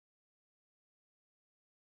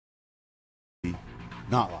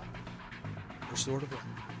not live. Or sort of.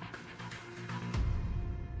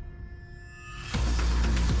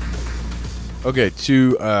 Okay,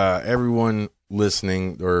 to everyone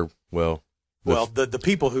listening, or the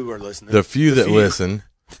people who are listening, the few that listen,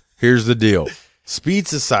 here's the deal. Speed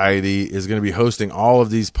Society is going to be hosting all of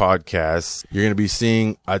these podcasts. You're going to be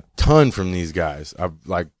seeing a ton from these guys. How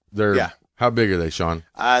big are they, Shawn?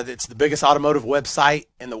 It's the biggest automotive website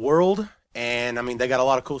in the world, and I mean they got a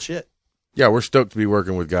lot of cool shit. Yeah, we're stoked to be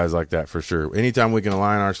working with guys like that for sure. Anytime we can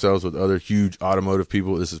align ourselves with other huge automotive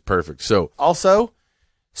people, this is perfect. So, also,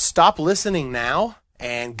 stop listening now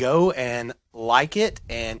and go and like it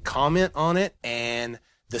and comment on it. And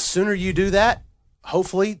the sooner you do that,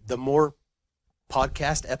 hopefully, the more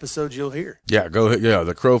podcast episodes you'll hear. Yeah,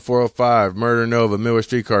 the Crow 405, Murder Nova, Midwest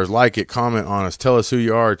Street Cars. Like it, comment on us, tell us who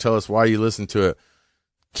you are, tell us why you listen to it.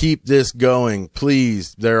 Keep this going,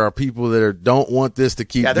 please. There are people that don't want this to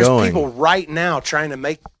keep going. Yeah, there's people right now trying to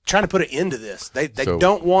put an end to this. They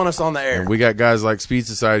don't want us on the air. And we got guys like Speed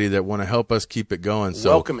Society that want to help us keep it going.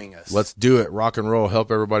 So welcoming us. Let's do it. Rock and roll. Help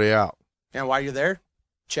everybody out. And while you're there,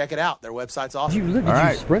 check it out. Their website's awesome. Did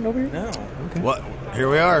you sprint over here? No. Okay. Well, here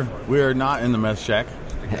we are. We are not in the mess shack.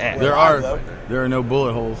 There are no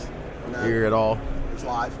bullet holes here at all. It's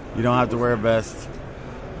live. You don't have to wear a vest.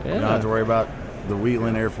 Yeah. You don't have to worry about the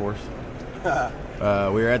Wheatland Air Force. We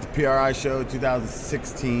were at the PRI show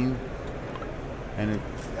 2016, and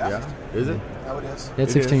is it? Oh, it is. Yeah,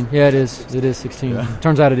 it's 16. Yeah, it is. It is 16. Yeah.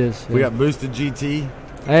 Turns out it is. Yeah. We got BoostedGT.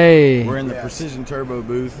 Hey. We're in the Precision Turbo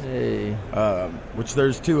booth, Hey. which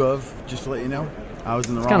there's two of, just to let you know. I was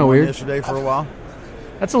in the kinda wrong one weird. yesterday for a while.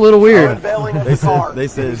 That's a little weird. Unveiling of the car. They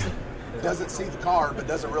said doesn't see the car, but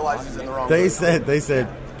doesn't realize he's in the wrong. They said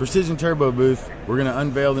Precision Turbo booth. We're gonna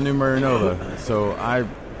unveil the new Murder Nova. So I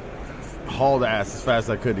hauled ass as fast as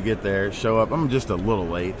I could to get there. Show up. I'm just a little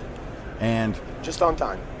late, and just on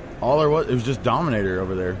time. All there was, it was just Dominator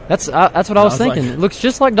over there. That's what I was thinking. Like, it looks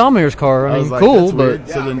just like Dominator's car. I mean, like, cool, but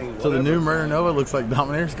so the new Murder Nova looks like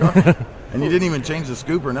Dominator's car, and you didn't even change the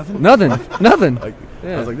scoop or nothing. nothing. Like,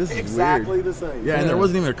 I was like, this is exactly weird. the same. Yeah, and there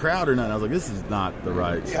wasn't even a crowd or nothing. I was like, this is not the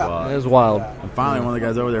right spot. It was wild. And finally, one of the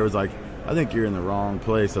guys over there was like, I think you're in the wrong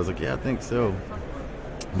place. I was like, yeah, I think so.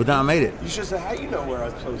 But then I made it. You should say, how you know where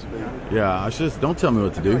I'm supposed to be? Yeah, I should. Don't tell me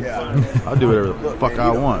what to do. Yeah. I'll do whatever the fuck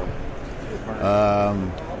I want.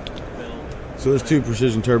 So there's 2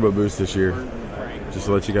 Precision Turbo booths this year. Just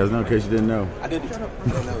to let you guys know, in case you didn't know. I didn't know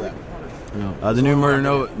that. The new Murder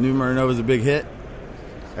Nova is a big hit.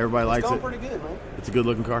 Everybody likes it. It's going pretty good, man. It's a good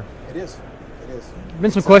looking car. It is.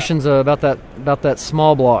 Been some questions about that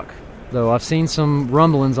small block, though. I've seen some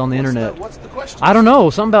rumblings on the internet. What's the question? I don't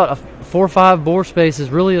know. Something about a 4 or 5 bore space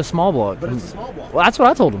is really a small block. But it's a small block. Well, that's what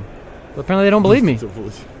I told them. But apparently they don't believe me.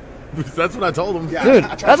 That's what I told them. Yeah, Dude,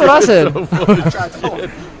 that's what I said.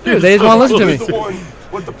 Dude, they just want to listen to me. The one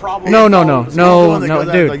with the problem. No,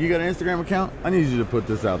 Dude. dude. Like, you got an Instagram account? I need you to put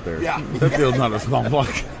this out there. Yeah. That feels not a small block.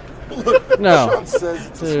 No. Shawn says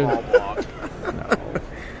it's a small block.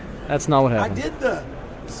 That's not what I happened. did the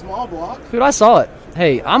small block. Dude, I saw it.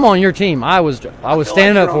 Hey, I'm on your team. I was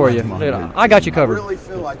standing up for you. Dude, I got you I covered. really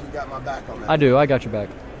feel like you got my back on that. I do. I got your back.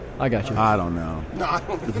 I got you. I don't know. No, I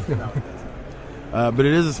don't know. But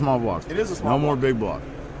it is a small block. It is a small No block. more big block.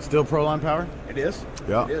 Still Proline power? It is.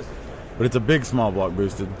 Yeah. It is. But it's a big small block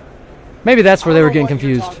boosted. Maybe that's where they were I don't getting know what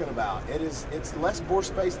you're confused. talking about. It's less bore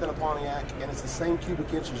space than a Pontiac, and it's the same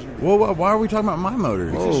cubic inches you do. Well, why are we talking about my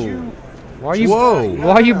motor? Because you. Why Whoa.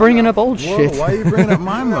 are you bringing up old Whoa, shit? why are you bringing up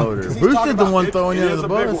my motor? 'Cause he's Boosted talking the about one it- throwing it you under is the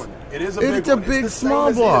a big bus. one. It is a big It's one. a It's big the same small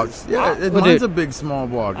as block. his. Yeah, Well, mine's dude, a big small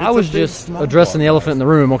block. I It's was a big just small addressing the block. elephant in the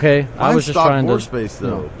room, okay? I Mine's was just stock trying bore to. space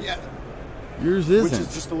though. Yeah. Yours Which isn't.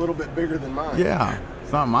 is just a little bit bigger than mine. Yeah,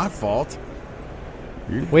 it's not my fault.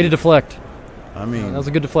 Way to deflect. I mean, That was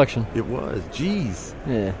a good deflection. it was. Jeez.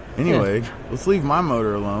 Yeah. Anyway, let's leave my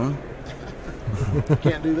motor alone.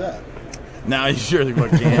 Can't do that. Now you sure the fuck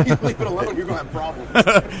can. You leave it alone, you're gonna have problems.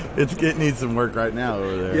 It needs some work right now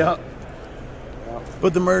over there. Yep.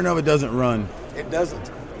 But the Murder Nova doesn't run. It doesn't.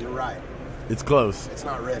 You're right. It's close, It's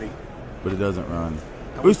not ready. but it doesn't run.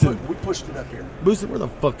 And Boosted, we pushed it up here. Boosted, where the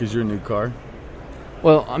fuck is your new car?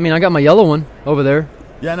 Well, I mean, I got my yellow one over there.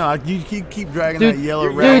 Yeah, no, you keep dragging Dude, that yellow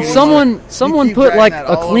dude, raggedy someone keep put dragging like that a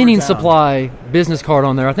all over cleaning town. supply business card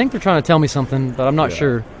on there. I think they're trying to tell me something, but I'm not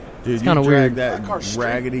sure. Dude, It's kinda you drag weird. that car's straight.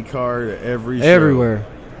 raggedy car to every show, Everywhere,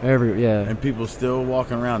 yeah. and people still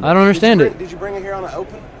walking around. I don't understand it. Did you bring it here on an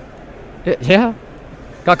open? Yeah,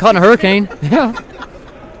 got caught in a hurricane. Yeah,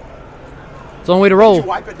 it's the only way to Did roll. you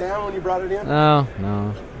wipe it down when you brought it in? No.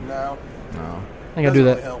 No. I think I do Doesn't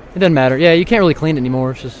that. really help. It doesn't matter. Yeah, you can't really clean it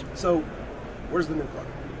anymore. It's just So, where's the new car?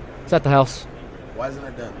 it's at the house. Why isn't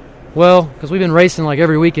it done? Well, because we've been racing like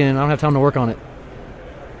every weekend. I don't have time to work on it.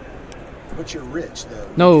 But you're rich, though.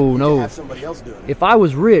 No, you no. can have somebody else doing it. If I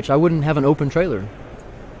was rich, I wouldn't have an open trailer.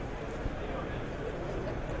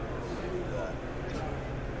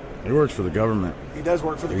 He works for the government. He does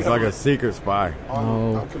work for the He's government. like a secret spy.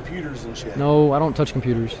 On computers and shit. No, I don't touch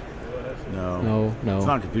computers. No. No. It's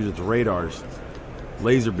not computers, it's radars.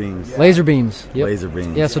 Laser beams. Yeah. Laser beams. Yep. Laser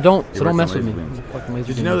beams. Yeah, so don't He works mess on with me. laser beams. Fucking laser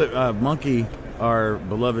Did you beam. know that Monkey, our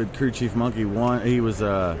beloved crew chief Monkey, won? He was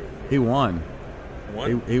he won.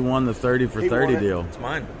 One? He won the 30 for He 30 won it. deal. It's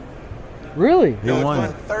mine. Really? He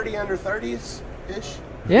won. 30 under 30s ish.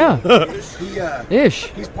 Yeah. He Ish.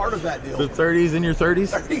 he's part of that deal. The 30s in your 30s.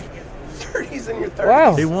 30s in your 30s.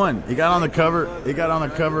 Wow. He won. He got on the cover. He got on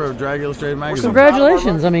the cover of Drag Illustrated magazine.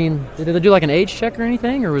 Congratulations. I mean, did they do like an age check or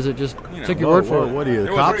anything, or was it just took your word for it? What are you, the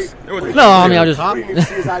It was- cops? it was- No, I mean, I just What, do you need to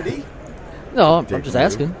see his ID? no, I'm Dick just move.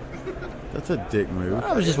 asking. That's a dick move.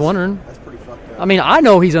 I was just wondering. That's pretty fucked up. I mean, I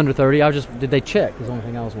know he's under 30. I just did they check? Is the only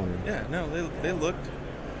thing I was wondering. Yeah, no, they looked.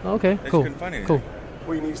 Okay, They cool, couldn't find anything. cool.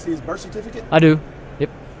 Well, you need to see his birth certificate? I do. Yep,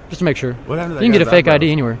 just to make sure. What happened to You that can get a guy's fake eyebrows?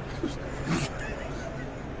 ID anywhere.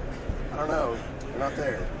 I don't know. They're not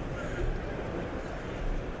there.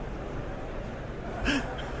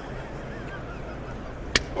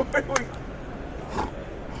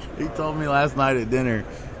 He told me last night at dinner.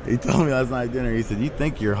 He said, "You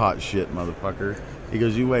think you're hot shit, motherfucker." He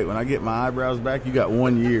goes, "You wait. When I get my eyebrows back, you got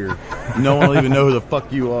 1 year. No one will even know who the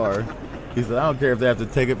fuck you are." He said, "I don't care if they have to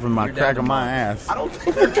take it from my crack of my ass." I don't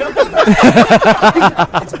think they're jumping back.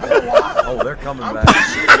 It's been a while. Oh, they're coming back.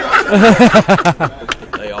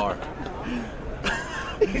 They are.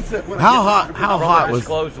 He said, when I How get hot? How hot was?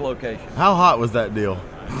 Undisclosed location. How hot was that deal?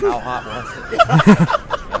 How hot was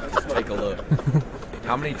it? Let's take a look.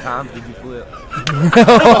 How many times did you flip?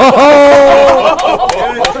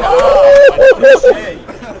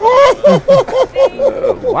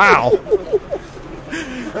 Wow.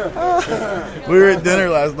 We were at dinner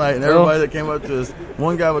last night, and everybody that came up to us,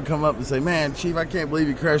 one guy would come up and say, "Man, Chief, I can't believe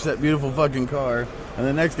you crashed that beautiful fucking car." And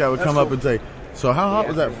the next guy would come up and say, "So how hot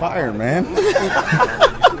was that fire, man?"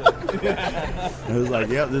 It was like,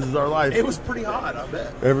 "Yep, this is our life." It was pretty hot, I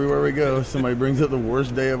bet. Everywhere we go, somebody brings up the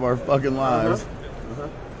worst day of our fucking lives.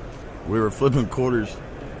 We were flipping quarters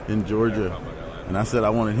in Georgia, and I said I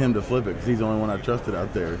wanted him to flip it because he's the only one I trusted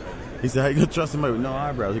out there. He said, "How you gonna trust somebody with no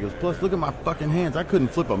eyebrows?" He goes, "Plus, look at my fucking hands. I couldn't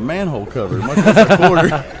flip a manhole cover, much less a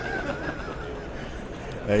quarter."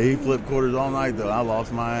 Hey, he flipped quarters all night though. I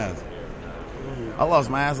lost my ass. I lost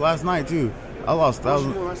my ass last night too. I lost What was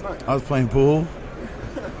you thousands. doing last night? I was playing pool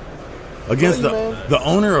against Really, man? the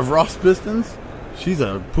owner of Ross Pistons. She's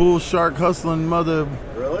a pool shark hustling mother.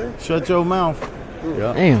 Really? Shut your mouth.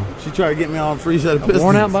 Yeah. Damn. She tried to get me on a free set of pistons.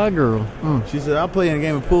 Worn out by a girl. She said, "I'll play in a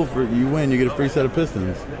game of pool for you. Win, you get a free set of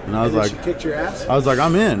pistons." And I was And then like, she kicked your ass?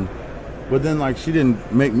 I'm in. But then like she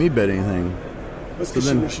didn't make me bet anything. That's because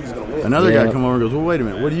then she knew she was going to win. Another Yeah. guy come over and goes, "Well, wait a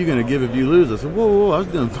minute. What are you going to give if you lose?" I said, "Whoa, I was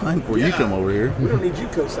doing fine before you come over here." We don't need you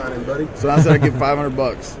co-signing, buddy. So I said I'd give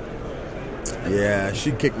 $500. Yeah,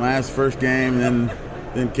 she kicked my ass first game, then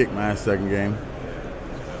kicked my ass second game.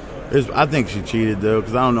 I think she cheated though,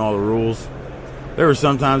 because I don't know all the rules. There were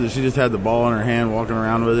some times that she just had the ball in her hand, walking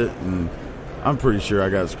around with it, and I'm pretty sure I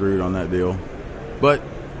got screwed on that deal. But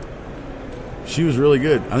she was really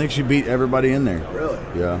good. I think she beat everybody in there. Really?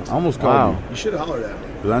 Yeah, I almost called Wow. you You should have hollered at me.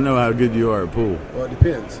 because I know how good you are at pool. Well, it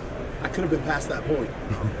depends. I could have been past that point.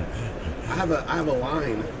 I have a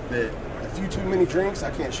line that a few too many drinks,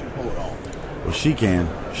 I can't shoot pool at all. Well, she can.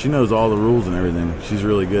 She knows all the rules and everything. She's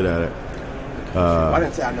really good at it. I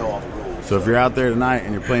didn't say I know all the rules. So if you're out there tonight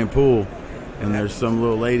and you're playing pool, and there's some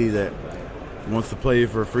little lady that wants to play you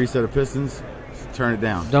for a free set of pistons, turn it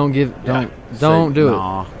down. Don't Say, do nah.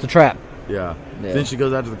 it. It's a trap. Yeah. Yeah. Then she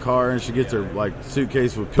goes out to the car and she gets her like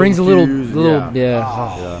suitcase with Brings a pool little, cues and yeah.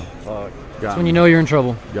 yeah. Fuck. Got That's me. when you know you're in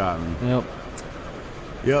trouble. Got me. Yep.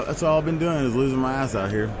 Yep, that's all I've been doing is losing my ass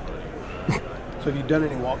out here. So have you done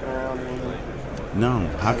any walking around or anything? No.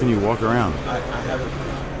 How can you walk around? I haven't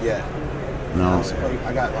yet. No.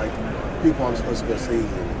 I got like people I'm supposed to go see, and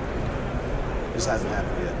it just hasn't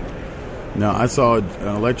happened yet. No, I saw an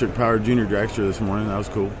electric powered junior dragster this morning. That was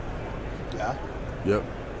cool. Yeah. Yep.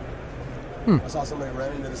 I saw somebody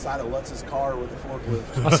run into the side of Lutz's car with a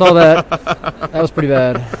forklift. I saw that. That was pretty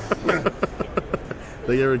bad.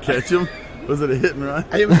 They ever catch him? Was it a hit and run?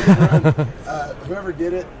 I even didn't run. Whoever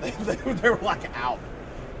did it, they were like out.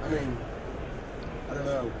 I mean, I don't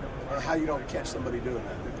know how you don't catch somebody doing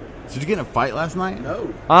that. Did you get in a fight last night?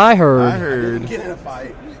 No, I heard. I heard. didn't get in a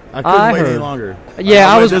fight. I couldn't I wait any heard. longer.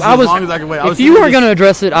 Yeah, I was. As I was. long as I could wait. I If was you thinking weren't going to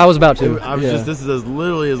address it, I was about to. I was yeah. just. This is as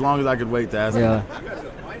literally as long as I could wait to ask him. Yeah.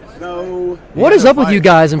 No. What is up with you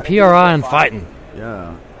guys in PRI and fighting?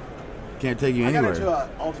 Yeah. Can't take you I got into anywhere. an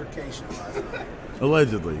altercation last night.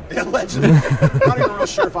 Allegedly. Allegedly. I'm not even real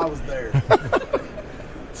sure if I was there.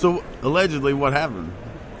 So allegedly, what happened?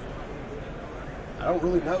 I don't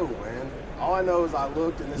really know, man. All I know is I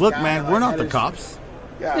looked and this Look, guy, man, like, we're not had the his- cops.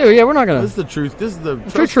 Yeah. Yeah, we're not going This is to. the truth. This is the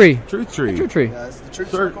Truth tree. Truth tree. True tree. Yeah, it's the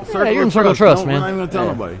truth Cir- circle. circle you're in of circle of trust, No, man. We're not even gonna tell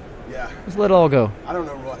Yeah. nobody. Yeah. Just let it all go. I don't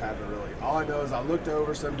know what happened really. All I know is I looked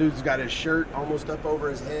over. Some dude's got his shirt almost up over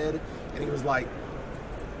his head, and he was like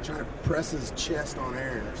trying to press his chest on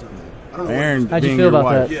Aaron or something. I don't know. Aaron, How'd you being feel your about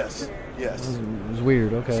wife. that? Yes. Yes. It was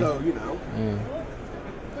weird. Okay. So you know, Yeah.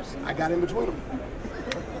 I got in between them.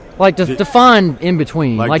 Like, just define in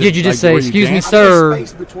between. Like Like, the- did you just like say, were you "Excuse me, dancing? I sir"? made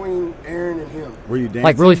space between Aaron and him. Were you dancing?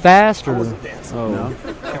 Like really fast, I or? wasn't dancing. Oh. No.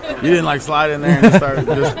 You didn't like slide in there and start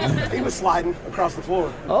just. He was sliding across the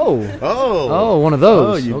floor. Oh. Oh. Oh, one of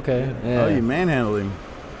those. Oh, you- Okay. Yeah. Oh, you manhandled him.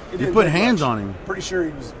 He You didn't put do hands much. on him. Pretty sure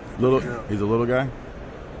he was. Little. You know, He's a little guy.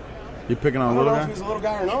 You picking I on a don't little know if guy? he's a little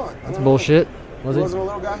guy or not. I That's don't bullshit. Know. Was He it? wasn't a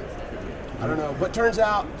little guy. I don't know. But turns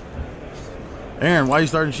out, Aaron, why you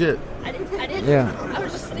starting shit? I didn't. Yeah. I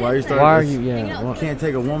was just Why you starting? Why are this? you? Yeah. What? Can't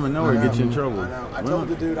take a woman nowhere to get you in trouble. I know. I told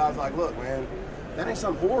the dude, I was like, look, man, that ain't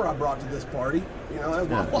some whore I brought to this party. You know, that's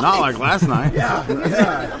my Yeah, wife. not like last night. Yeah,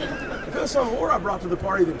 yeah. If it was some whore I brought to the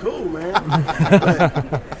party, then cool, man.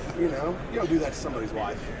 But, you know, you don't do that to somebody's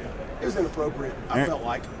wife. It was inappropriate, I Aaron- felt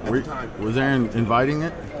like, at Were- the time. Was Aaron inviting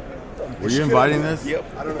it? Were She you could've inviting been. this? Yep.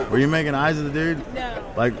 I don't know. Were you making eyes at the dude? No.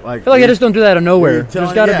 Like. I feel like I just don't do that out of Were nowhere. you There's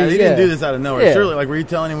telling, got to yeah, be. he didn't do this out of nowhere. Yeah. Surely, like, were you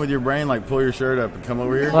telling him with your brain, like, pull your shirt up and come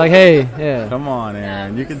over here? Like, hey, yeah. Come on,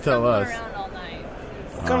 Aaron. You can tell us. Around all night.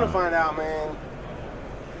 Come to find out, man,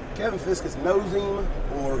 Kevin Fiskus knows him,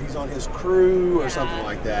 or he's on his crew, or something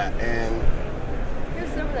like that. And He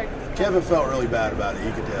was over there. Kevin felt really bad about it,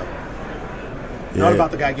 you could tell. Yeah. Not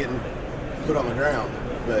about the guy getting put on the ground,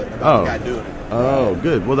 but about Oh. the guy doing it. Oh,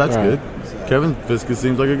 good. Well, that's Right. good. Kevin Fiskus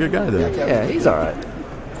seems like a good guy, though. Yeah, he's all right.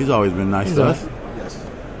 He's always been nice He's to all us. right. Yes.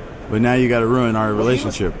 But now you got to ruin our Well,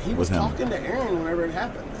 relationship he with was him. talking to Aaron whenever it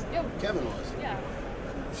happened. Yep. Kevin was. Yeah.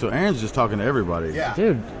 So Aaron's just talking to everybody. Yeah.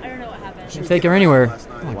 Dude, I don't know what happened. She was take her getting anywhere. around last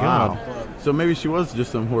night. Oh, my Wow. God. So maybe she was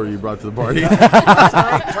just some whore you brought to the party. Last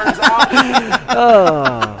night, turns out,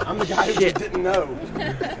 Oh. I'm the guy who just didn't know.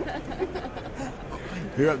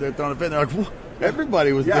 You're up there throwing a fit. And they're like, "Whoa."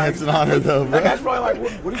 Everybody was Yeah, dancing on her, though, That guy's bro. probably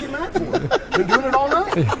like, what are you getting mad for? Been doing it all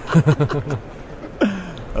night?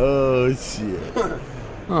 Oh, shit.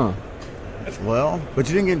 Huh. Well, but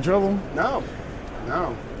you didn't get in trouble? No.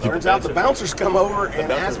 No. Turns out the bouncers come over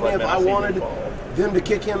and asked me if I wanted them to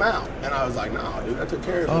kick him out. And I was like, no, dude, I took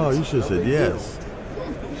care of it. Oh, It's you should have no said big deal. yes.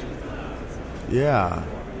 Yeah.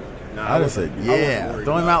 No, I'd have said, I wasn't yeah. worried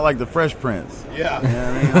Throw him about out like the Fresh Prince. it. Yeah. You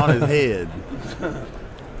know what I mean? On his head.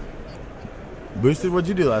 Boosted, what'd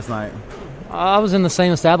you do last night? I was in the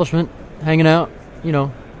same establishment, hanging out. You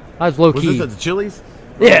know, I was low Was key. this at the Chili's?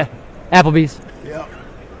 Yeah, Applebee's. Yeah.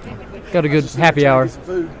 Got a good Just happy trying to hour. get some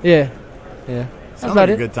food. Yeah, yeah. That's Sounds about like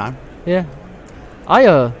a it. good time. Yeah.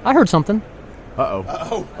 I heard something. Uh-oh.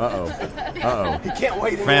 Oh, Uh-oh. Uh-oh. he can't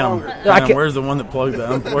wait any Phantom. longer. I Phantom, can't- where's the one that plugged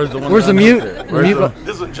that? Where's the one Where's that the mute? unhooked it? The Where's mute the,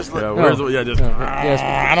 This one just yeah, looked. where's the, yeah, just, Yes.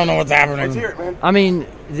 I don't know what's Let's happening. hear it, man. I mean,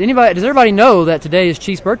 does everybody know that today is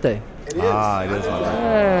Chief's birthday? It is. Ah, it is my birthday.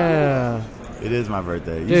 Yeah. It is my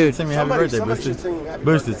birthday. You Dude. should sing me happy Somebody- birthday, somebody should Boosted. sing happy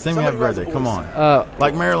Boosted, birthday. sing me happy Somebody who has birthday. a Come voice. on.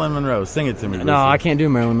 Like Marilyn Monroe. Sing it to me, Boosted. No, I can't do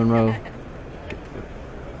Marilyn Monroe.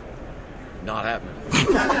 Not happening.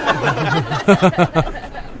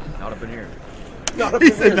 Not up in here. Not up He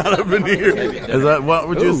in said here. not up in here. Is that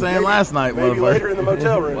what you were saying last night, Maybe later motherfucker? in the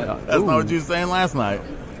motel room. That's not what you were saying last night.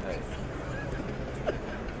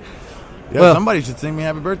 Yeah, Well- somebody should sing me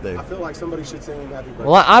happy birthday. I feel like somebody should sing happy birthday.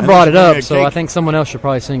 Well, I And brought then it bring up, me a so I cake. think someone else should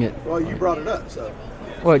probably sing it. Well, you brought it up, so.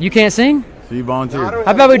 What, you can't sing? So you No, I volunteered. don't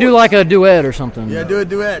How about we do like a duet or something? Yeah, do a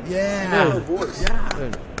duet. have Yeah. no voice.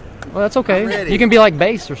 Well, that's okay. I'm ready. You can be like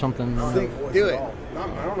bass or something. No voice Do at it. all.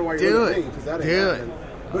 I don't know why you're Do looking at it. me, because that ain't Do it. happening.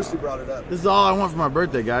 Boosty brought it up. This is all I want for my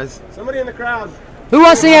birthday, guys. Somebody in the crowd. Who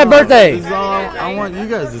wants to sing happy birthday? This is all I want you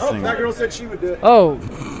guys to Oh, sing. that girl said she would do it. Oh,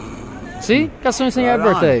 see, got someone to sing Right happy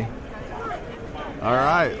on. birthday All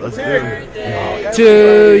right, let's do it.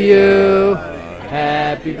 to you.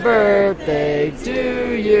 Happy birthday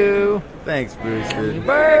to you. Thanks, Boosted.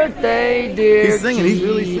 Birthday, dear. He's singing, he's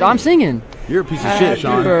really Keith. singing. I'm singing. You're a piece of shit,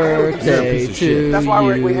 Shawn. You're a birthday piece of to shit. That's why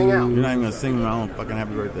we hang out. You're not even gonna sing my own fucking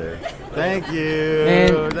happy birthday. Thank you.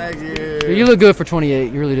 Man, Thank you. You look good for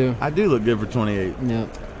 28. You really do. I do look good for 28. Yeah.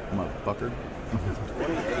 Motherfucker.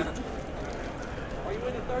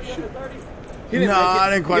 28. No, I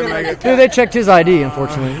didn't quite make it. Dude, they checked his ID,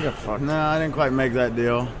 unfortunately. Yeah, fuck. No, I didn't quite make that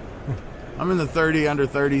deal. I'm in the under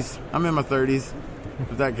 30s. I'm in my 30s,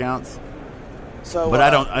 if that counts. So, But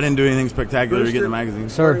I didn't do anything spectacular to get in the magazine.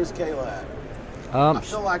 Sir. Where's Kayla at? I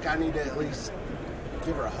feel like I need to at least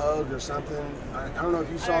give her a hug or something. I don't know if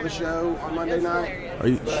you saw the show on Monday night, Are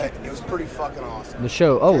you? but it was pretty fucking awesome. The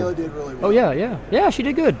show. Kayla did really well. Oh, yeah. Yeah, she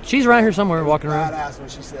did good. She's around here somewhere walking around. Badass when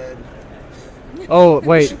she said. Oh,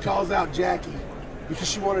 wait. She calls out Jackie because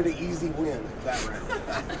she wanted an easy win that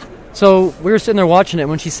round. So we were sitting there watching it.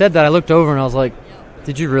 When she said that, I looked over and I was like,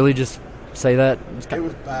 did you really just say that? It was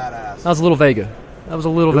badass. That was a little Vega. That was a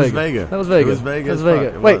little It was Vega. Vega. That was Vega. It was Vega That was as fuck.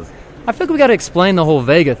 Vega. It Wait, was. I feel like we got to explain the whole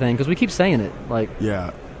Vega thing because we keep saying it. Like,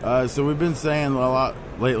 Yeah. So we've been saying a lot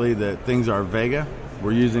lately that things are Vega.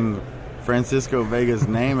 We're using Francisco Vega's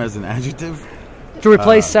name as an adjective to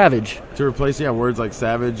replace savage. to replace words like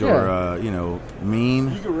savage or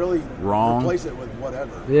mean. You could really Wrong. replace it with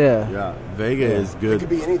whatever. Yeah. Yeah, Vega is It good. could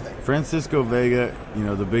be anything. Francisco Vega,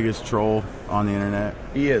 the biggest troll on the internet.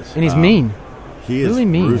 He is. And he's mean. He is Really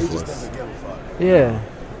mean. He just ruthless. doesn't give a fuck. Yeah.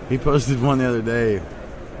 He posted one the other day.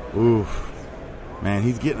 Oof. Man,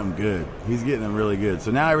 he's getting them good. He's getting them really good.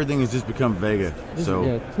 So now everything has just become Vega. So, Yeah.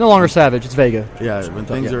 It's no longer savage. It's Vega. yeah, when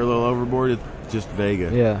things are a little overboard, it's just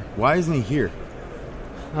Vega. Yeah. Why isn't he here?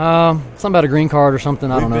 Something about a green card or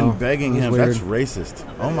something. I We've don't know. been begging It's him. weird. That's racist.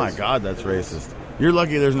 Oh, my God, that's racist. You're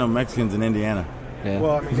lucky there's no Mexicans in Indiana. Yeah.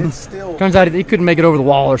 Well, I mean, it's still. Turns out he couldn't make it over the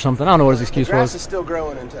wall or something. I don't know what his the excuse grass is was. still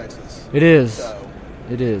growing in Texas. It is. So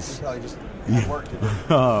It he is. probably just had work to do.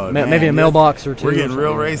 Oh, Maybe man, a mailbox or two. We're or getting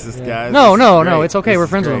real something. racist, Yeah. guys. No, This no, is no. great. It's okay. This We're is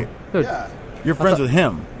friends with great. him. Good. Yeah, You're friends with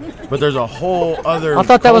him, but there's a whole other. I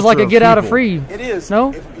thought that was like a culture of get out of people. free. it is.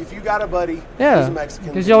 No? If you got a buddy who's Yeah. a Mexican.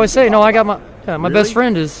 Because you always say, no, I got my my Really? best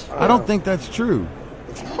friend is. I don't think that's true.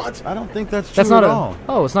 It's not. I don't think that's true That's not at a. all.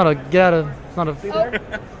 Oh, it's not a get out of. It's not a.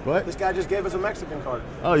 What? This guy just gave us a Mexican card.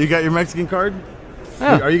 Oh, you got your Mexican card?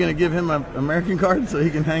 Yeah. Are you going to give him an American card so he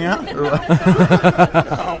can hang out? Or what?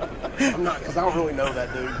 I'm not, because I don't really know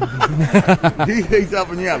that dude. He's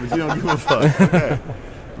helping you out, but you don't give a fuck. Okay.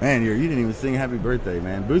 Man, you didn't even sing happy birthday,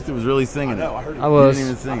 man. Boosted was really singing No, I it. heard it. I was. You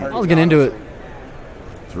didn't even sing I it. was getting into it.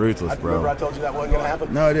 It's ruthless, Remember I bro. told you that wasn't going to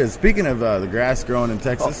happen? No, it is. Speaking of the grass growing in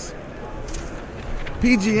Texas,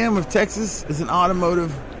 PGM of Texas is an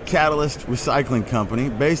automotive catalyst recycling company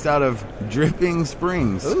based out of Dripping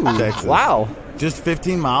Springs, Texas. Wow. Just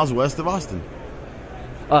 15 miles west of Austin.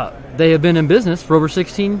 They have been in business for over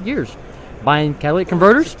 16 years, buying catalytic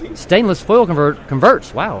converters, stainless foil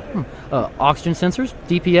converts. Wow. Oxygen sensors,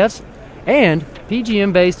 DPFs, and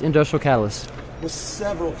PGM-based industrial catalysts. With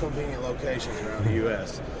several convenient locations around the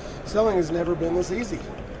U.S. Selling has never been this easy.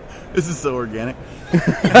 This is so organic.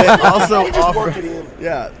 They also They just offer, work it in.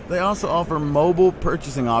 yeah, they also offer mobile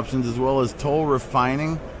purchasing options as well as toll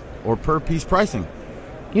refining or per piece pricing.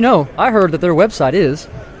 You know, I heard that their website is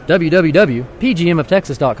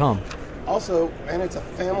www.pgmoftexas.com. Also, and it's a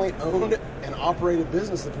family-owned and operated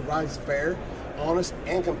business that provides fair, honest,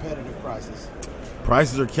 and competitive prices.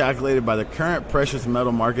 Prices are calculated by the current precious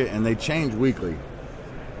metal market and they change weekly.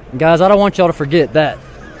 And guys, I don't want y'all to forget that.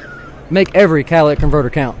 Make every catalytic converter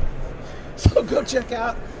count. So go check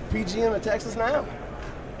out PGM of Texas now.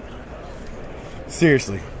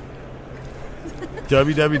 Seriously.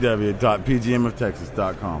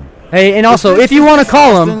 www.pgmoftexas.com. Hey, and also, if you want to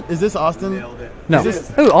call them, Is this Austin? no, Is this-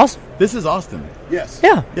 who? Austin? This is Austin. Yes.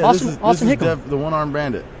 Yeah, Yeah, Austin. this is, Austin this is Hickam. the one-armed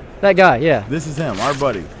bandit. That guy. Yeah, This is him, our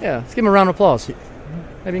buddy. yeah. Let's give him a round of applause. Maybe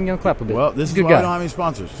you can give him a clap a bit. Well, this He's is a good why I guy. don't have any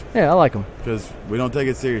sponsors Yeah, I like him. because we don't take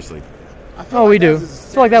it seriously. I feel Oh, we do. that's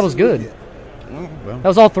as I feel like that was serious as good. we get. Well, That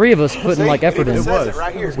was all three of us putting See, like effort it in. it says was. it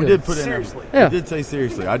right here. We did put in. Seriously. Yeah. We did say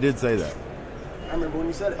seriously. I did say that. I remember when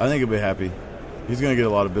you said it. I think he'll be happy. He's going to get a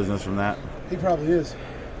lot of business from that. He probably is.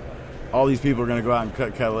 All these people are going to go out and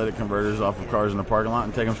cut catalytic converters off of cars in the parking lot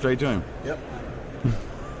and take them straight to him. Yep.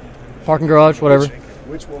 Parking garage, whatever.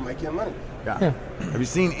 Which will make you money. Yeah. Have you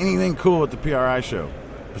seen anything cool at the PRI show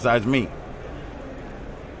besides me?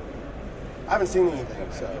 I haven't seen anything,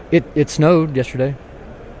 so It snowed yesterday.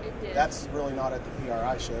 that's really not at the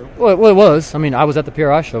PRI show. Well, it was. I mean, I was at the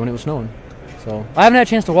PRI show and it was snowing, so I haven't had a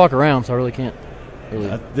chance to walk around, so I really can't. Really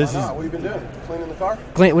This Why is not? What have you been doing? Cleaning the car?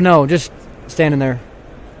 clean. Well, no, just standing there,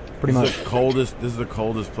 pretty this much. is the coldest. This is the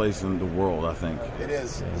coldest place in the world. I think. It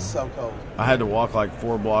is. It's so cold. I had to walk like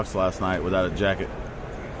 4 blocks last night without a jacket.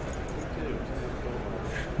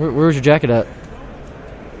 Where's your jacket at?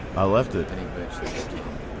 I left it.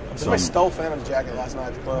 Somebody stole Phantom's jacket last night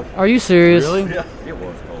at the club. Are you serious? Really? Yeah, it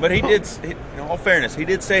was cold. But he did. In all fairness, he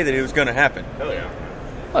did say that it was going to happen. Hell yeah.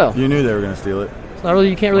 Well, You knew they were going to steal it. it's not really.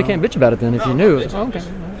 You can't bitch about it then if you knew. bitch. Oh, okay.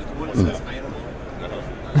 What says Phantom?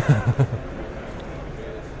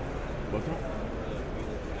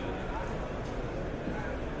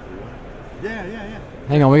 Yeah.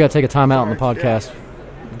 Hang on, we got to take a time out on the podcast.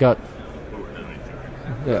 We've got.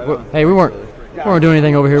 Yeah, hey, we weren't doing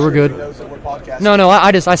anything over here. We're He good. knows that we're podcasting. No,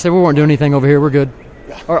 I said we weren't doing anything over here. We're good.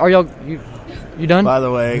 Are y'all you done? By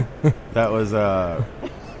the way, that was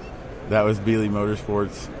Beely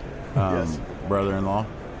Motorsports' brother-in-law.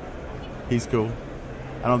 He's cool.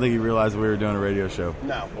 I don't think he realized we were doing a radio show.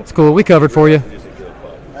 No. It's cool. We covered for you.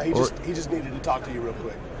 He just needed to talk to you real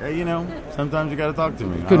quick. Hey, sometimes you got to talk to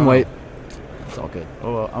me. I Couldn't don't wait. know. It's all good.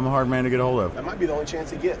 Oh, I'm a hard man to get a hold of. That might be the only chance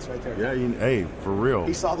he gets right there. Yeah, hey, for real.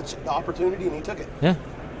 He saw the opportunity and he took it. Yeah.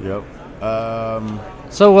 Yep.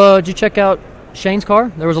 So, did you check out Shane's car?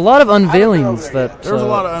 There was a lot of unveilings over there that. There was a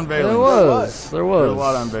lot of unveilings. There was. There were a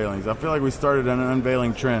lot of unveilings. I feel like we started an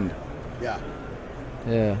unveiling trend. Yeah.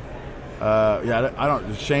 Yeah. I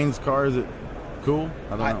don't. Shane's car, is it cool? I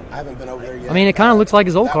don't know. I haven't been over there yet. I mean, it kind of looks like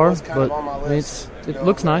his old That car, was kind but of on my I mean, list to it go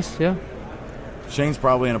looks over. nice. Yeah. Shane's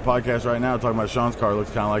probably in a podcast right now talking about Shawn's car. Looks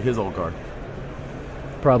kind of like his old car.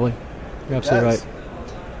 Probably. You're absolutely Does. right.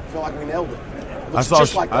 I feel like we nailed it. I Looks saw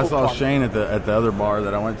just like the I old saw car. Shane at the other bar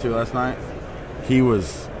that I went to last night. He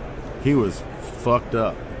was fucked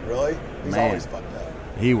up. Really? He's Man. always fucked up.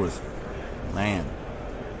 He was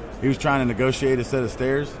trying to negotiate a set of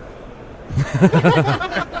stairs.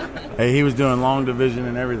 Hey, he was doing long division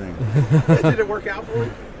and everything. Did it work out for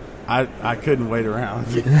him? I couldn't wait around.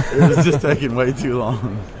 It was just taking way too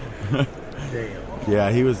long. Damn. Yeah,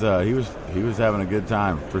 he was having a good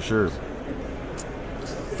time for sure.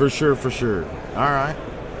 For sure. All right.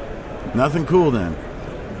 Nothing cool then.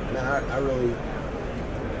 Man,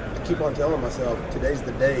 I keep on telling myself today's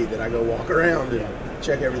the day that I go walk around and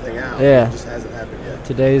check everything out. Yeah. It just hasn't happened yet.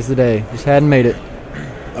 Today is the day. Just hadn't made it.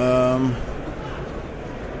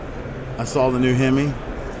 I saw the new Hemi.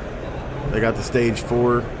 They got the Stage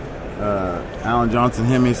 4 Alan Johnson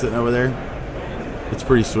Hemi sitting over there. It's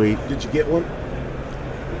pretty sweet. Did you get one?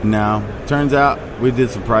 No. Turns out we did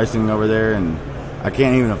some pricing over there, and I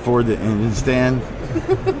can't even afford the engine stand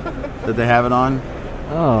that they have it on.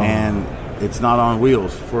 Oh. And it's not on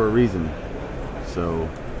wheels for a reason. So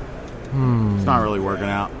it's not really working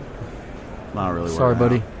out. Sorry,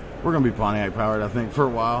 buddy. Out. We're going to be Pontiac powered, I think, for a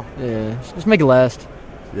while. Yeah. Just make it last.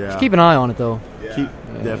 Yeah. Just keep an eye on it, though. Yeah.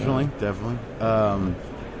 Definitely.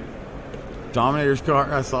 Dominator's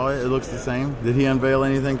car, I saw it. It looks the same. Did he unveil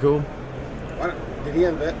anything cool? What did he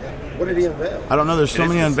unveil? I don't know. There's so It is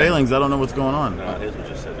many the same. unveilings. I don't know what's going on. No, his was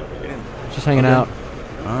just sitting over here. Just hanging out.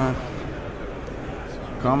 All right.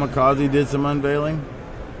 Kamikaze did some unveiling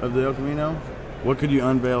of the El Camino. What could you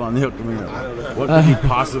unveil on the El Camino? I don't know. What could he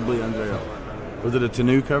possibly unveil? Was it a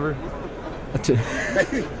Tanu cover?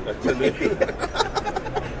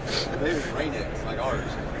 Maybe Rain-X, like ours.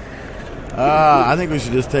 I think we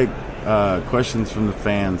should just take questions from the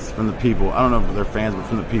fans, from the people. I don't know if they're fans, but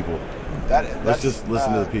from the people. Let's just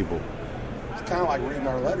listen to the people. It's kind of like reading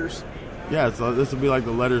our letters. Yeah, so this will be like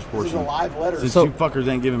the letters This portion. is a live letter. Since So- you fuckers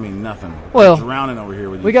ain't giving me nothing. Well, I'm drowning over here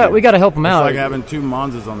with you. We got to help him It's out. like having two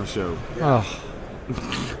Monzas on the show. Oh.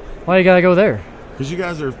 Why you gotta go there? Because you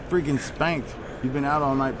guys are freaking spanked. You've been out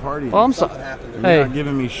all night partying. Well, I'm Something sorry, happened. You're hey. not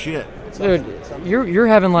giving me shit. dude. You're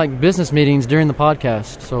having like business meetings during the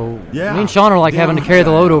podcast, so Yeah. me and Shawn are like having to carry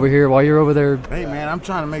the load over here while you're over there. Hey, man, I'm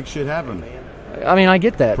trying to make shit happen. I mean, I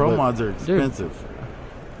get that. Pro but, mods are dude, expensive.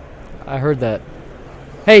 I heard that.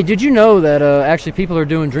 Hey, did you know that actually people are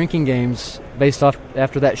doing drinking games based off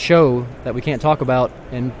after that show that we can't talk about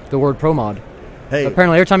and the word pro mod? Hey,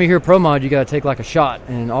 Apparently, every time you hear pro mod, you got to take like a shot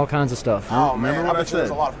and all kinds of stuff. Oh, Remember man, what I bet you there's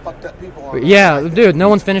said? a lot of fucked up people on But there. yeah, dude, no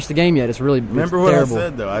one's finished the game yet. It's really remember it's what terrible. I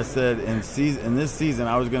said, though? I said in this season,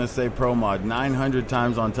 I was going to say pro mod 900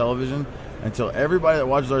 times on television until everybody that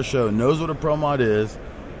watches our show knows what a pro mod is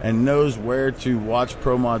and knows where to watch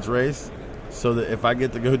pro mods race, so that if I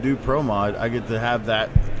get to go do pro mod, I get to have that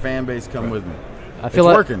fan base come with me. I feel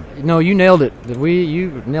It's like working. No, you nailed it.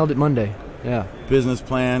 You nailed it Monday. Yeah, Business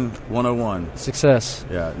plan 101. success.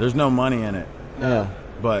 Yeah, there's no money in it, Yeah,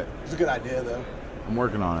 but It's a good idea, though. I'm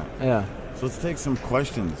working on it. yeah, So let's take some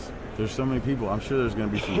questions. There's so many people. I'm sure there's going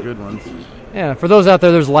to be some good ones. yeah. For those out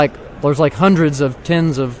there, there's like hundreds of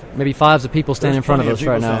tens of maybe fives of people standing in front of Plenty us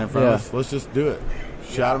people right standing now. in front of Yeah. us. Let's just do it.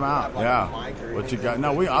 Shout them out. Like Yeah. a mic or What you anything. got?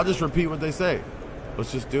 No, I'll just repeat what they say.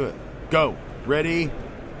 Let's just do it. Go. Ready?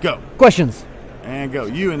 Go. Questions. And go.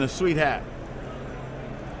 You in the sweet hat.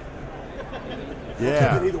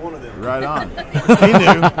 Yeah. Neither one of them. Right on.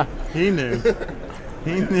 He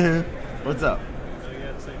knew. What's up?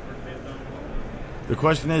 The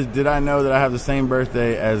question is, did I know that I have the same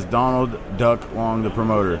birthday as Donald Duck Long, the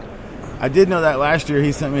promoter? I did know that last year.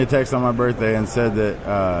 He sent me a text on my birthday and said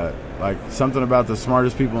that like something about the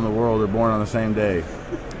smartest people in the world are born on the same day.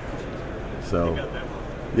 So,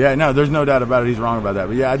 yeah, no, there's no doubt about it. He's wrong about that.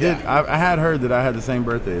 But yeah, I did. I had heard that I had the same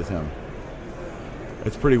birthday as him.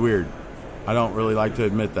 It's pretty weird. I don't really like to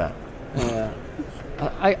admit that.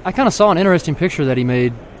 I kind of saw an interesting picture that he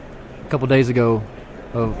made a couple days ago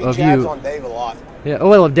of jabs you. on Dave a lot. Yeah,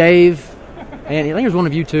 of Dave. And I think there's one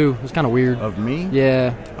of you too. It was kind of weird. Of me?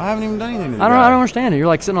 Yeah. I haven't even done anything to the I guy. don't understand it. You're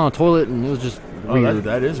like sitting on a toilet and it was just weird.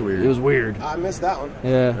 That is weird. It was weird. I missed that one.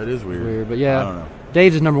 Yeah. That is weird. But yeah. I don't know.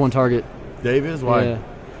 Dave's his number one target. Dave is? Why? Yeah.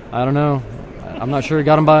 I don't know. I'm not sure he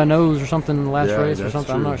got him by a nose or something in the last race or that's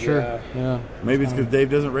something. I'm true. not sure. Yeah. Maybe it's because Dave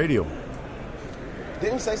doesn't radio.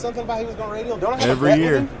 Didn't he say something about he was going to radio? Don't I have Every a bet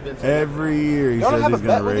year. with him? Every year he Don't I says have a he's bet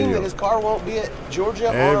going to with him that radio. his car won't be at Georgia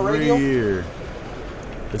on a Every radio? year.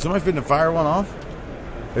 Is somebody fitting to fire one off?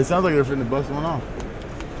 It sounds like they're fitting to bust one off.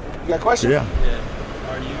 You got a question? Yeah.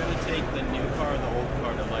 Are you going to take the new car or the old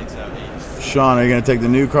car to Lights Out 8? Sean, are you going to take the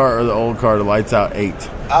new car or the old car to Lights Out 8?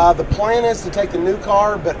 The plan is to take the new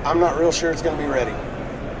car, but I'm not real sure it's going to be ready.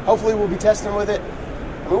 Hopefully we'll be testing with it.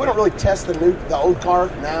 I mean, we don't really test the old car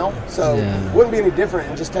now, so it wouldn't be any different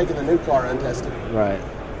in just taking the new car untested. Right.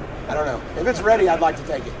 I don't know. If it's ready, I'd like to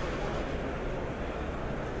take it,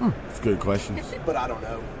 It's good questions. but I don't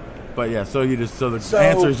know. But yeah, so the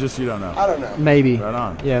answer is just you don't know. I don't know. Maybe. Right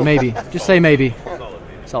on. Yeah, maybe. Just say maybe.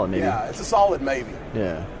 Solid maybe. Yeah, it's a solid maybe.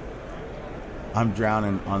 Yeah. I'm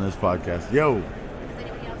drowning on this podcast. Yo, Has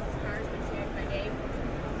anybody else's cars been shared by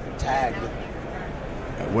Dave? Tagged.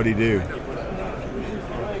 what'd he do?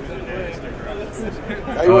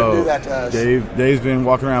 No, you wouldn't do that to us. Dave's been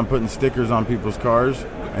walking around putting stickers on people's cars,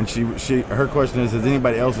 and her question is, has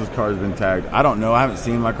anybody else's cars been tagged? I don't know. I haven't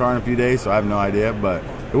seen my car in a few days, so I have no idea, but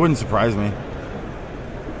it wouldn't surprise me.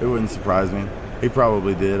 It wouldn't surprise me. He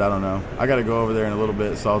probably did. I don't know. I got to go over there in a little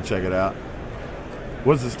bit, so I'll check it out.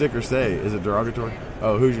 What's the sticker say? Is it derogatory?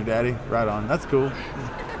 Oh, who's your daddy? Right on. That's cool.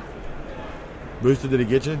 Boosted, did he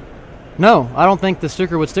get you? No, I don't think the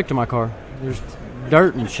sticker would stick to my car. There's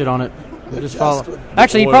dirt and shit on it. It just fall.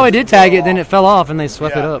 Actually, he probably did tag it, then it fell off, and they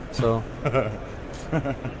swept it up. So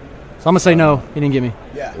I'm gonna say no. He didn't get me.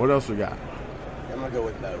 Yeah. What else we got? I'm going to go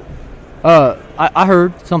with no. I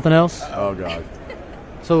heard something else. Oh, God.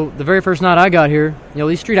 So the very first night I got here,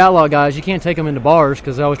 these street outlaw guys, you can't take them into bars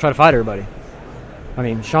because they always try to fight everybody. I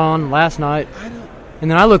mean, Shawn last night, and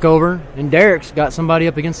then I look over, and Derek's got somebody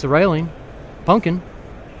up against the railing, punking.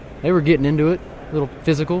 They were getting into it, a little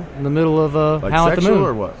physical, in the middle of Like Howl at the sexual Moon.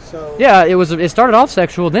 or what? So, Yeah, it started off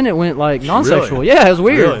sexual, then it went like non-sexual. Really? Yeah, it was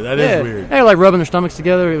weird. Really? That is weird. They were like rubbing their stomachs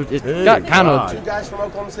together. It got kind God. two of, guys from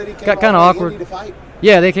Oklahoma City came Got all kinda the way to awkward. Indy to fight.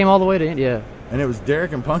 yeah, they came all the way to India. And it was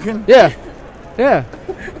Derek and Punkin? Yeah.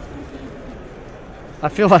 I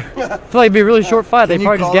feel like it'd be a really short fight. They Can you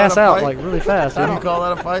probably just call that gas a out fight? like really fast. Can you call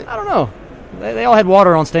that a fight? I don't know. They all had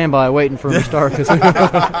water on standby waiting for him to start. Cause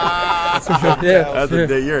That's a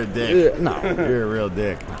dick. You're a dick. No. You're a real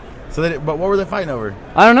dick. So, but what were they fighting over?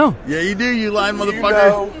 I don't know. Yeah, you do, you lying motherfucker.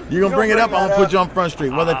 know. You You gonna bring it don't up? bring I'm that gonna put you up. on Front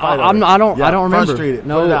Street. What they fight over? I don't remember. Front Street it.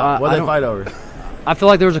 No, Put it out. What I they don't- fight over? I feel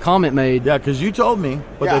like there was a comment made. Yeah, because you told me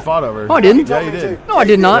what Yeah. they fought over. Oh, I didn't. Yeah, Told you me did. too. No, I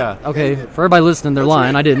did not. Yeah. Okay, for everybody listening, they're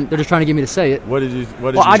lying. I didn't. They're just trying to get me to say it. What did you?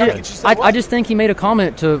 What did Well, I you did. say? say I what? just think he made a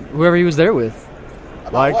comment to whoever he was there with.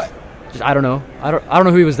 About Like- what? Just, I don't know. I don't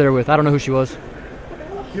know who he was there with. I don't know who she was.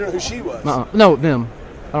 You know who she was? No, them.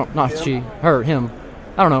 I don't. Not Him? she. Her. Him.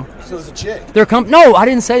 I don't know. So it was a chick. No, I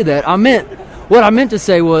didn't say that. What I meant to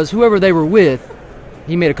say was whoever they were with,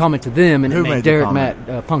 he made a comment to them, and Who it made made the Derek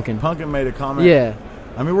comment? Punkin. Punkin made a comment. Yeah.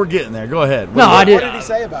 I mean, we're getting there. Go ahead. No, I did. What did he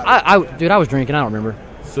say about it? Dude, I was drinking. I don't remember.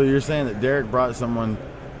 So you're saying that Derek brought someone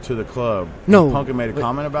to the club? No. and Punkin made a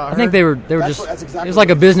comment about her. I think they were That's just. what- that's exactly it was like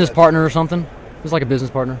what a he business said. partner or something. It was like a business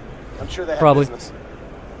partner, I'm sure they had Probably. business.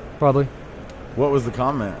 probably. What was the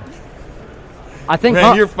comment? I think.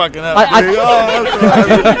 Man, you're fucking up. I- dude. Oh, I'm so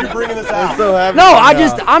happy. You're bringing this I'm out. so happy. no, right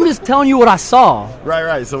now. I'm just telling you what I saw.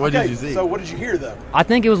 Right. So what Okay, did you see? so what did you hear though? I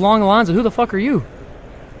think it was along the lines of "Who the fuck are you?"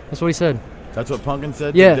 That's what he said. That's what Punkin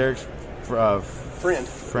said Yeah. to Derek's Friend.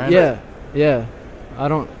 friend? Yeah. I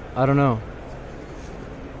don't know.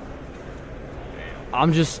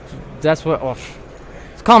 I'm just. That's what. Oh,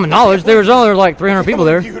 it's common knowledge. There was only like 300 people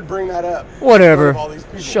there. You would bring that up. in front Whatever. of all these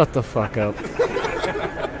people. Shut the fuck up.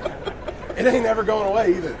 It ain't ever going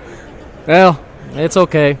away either. Well, It's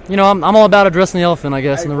okay. You know, I'm all about addressing the elephant, I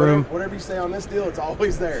guess, Hey, in the room. Whatever you say on this deal, it's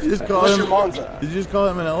always there. You just call Unless him, you're Monza. Did you just call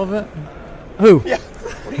him an elephant? Who? Yeah.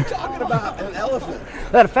 What are you talking about? An elephant.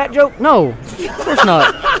 That a fat joke? No, of course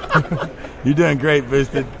not. You're doing great,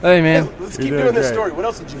 Boosted. Hey, man. Let's You're keep doing doing this great. story. What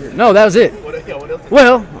else did you hear? No, that was it.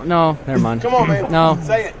 Well, no, never mind. Come on, man. No.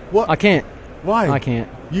 Say it. What? I can't. Why? I can't.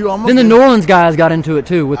 You almost Then the did- New Orleans guys got into it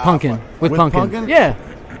too with Punkin. With With Punkin. Punkin? Yeah.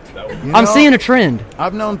 You I'm know, seeing a trend.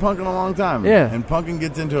 I've known Punkin a long time. Yeah. And Punkin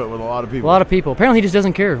gets into it with a lot of A people. lot of people. Apparently, he just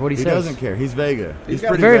doesn't care what he He says. doesn't care. He's Vega. He's got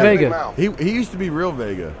pretty very big Vega. mouth. He used to be real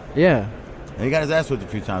Vega. Yeah. And he got his ass whipped a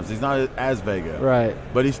few times. He's not as Vega. Right.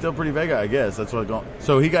 But he's still pretty Vega, I guess. That's what going.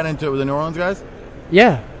 So he got into it with the New Orleans guys?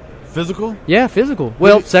 Yeah. Physical? Yeah. Physical.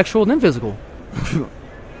 Well, sexual then physical.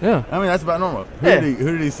 Yeah. I mean, that's about normal. Yeah.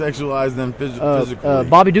 Who did he sexualize then physically?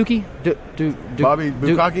 Bobby Dookie. Bobby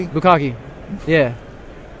Bukkake? Bukkake. Yeah.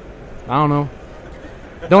 I don't know.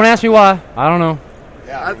 Don't ask me why. I don't know.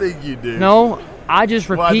 I think you do. No, I just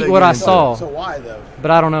Why'd repeat they what get I into it? saw, So why though?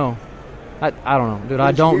 but I don't know. I don't know, dude. I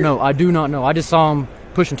did you don't hear? know. I do not know. I just saw them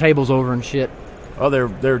pushing tables over and shit. Oh, they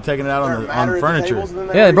were taking it out They're on madder at the furniture. tables than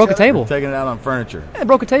Yeah, they were broke a each other? table. Taking it out on furniture. Yeah, they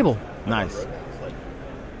broke a table. Nice.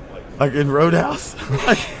 Like in Roadhouse.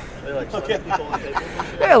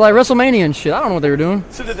 Yeah, like WrestleMania and shit. I don't know what they were doing.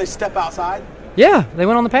 So did they step outside? Yeah, they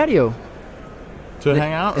went on the patio, To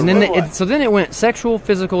hang out? and then what? then it went sexual,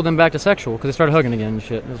 physical, then back to sexual because they started hugging again and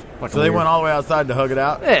shit. It was fucking So they weird. went all the way outside to hug it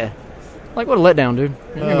out? Yeah, like what a letdown, dude.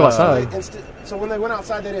 You can go outside. So when they went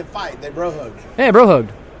outside, they didn't fight. They bro hugged. Yeah, bro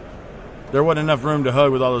hugged. There wasn't enough room to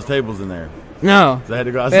hug with all those tables in there. No, So they had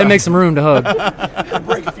to go they outside. had to make some room to hug.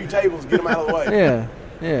 Break a few tables, get them out of the way. Yeah,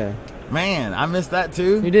 yeah, Man, I missed that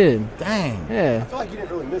too. you did. Dang. Yeah, I feel like you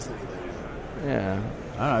didn't really miss anything. yeah.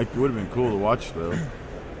 I don't know, it would have been cool to watch though.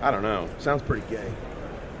 I don't know. Sounds pretty gay.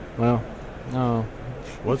 Well, no,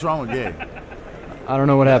 What's wrong with gay? I don't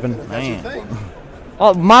know what happened. If that's your Man. thing.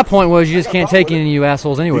 Oh, my point was you just I got a can't problem take with any of you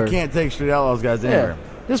assholes anywhere. You can't take Street Outlaws guys Yeah. anywhere.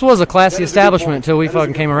 This was a classy That is a good establishment point. until we That is a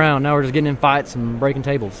fucking good came point. around. Now we're just getting in fights and breaking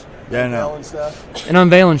tables Yeah, I Bell know. and stuff. and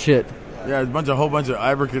unveiling shit. Yeah, a whole bunch of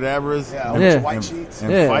abracadabras. Yeah, a and, bunch of and- white sheets.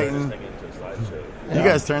 and Yeah. fighting. You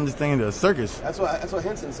guys turned this thing into a circus. That's what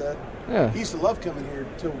Henson said. Yeah. He used to love coming here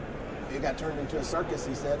till it got turned into a circus.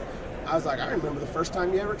 He said. I was like, I remember the first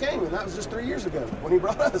time you ever came, and that was just 3 years ago when he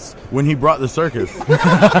brought us. When he brought the circus,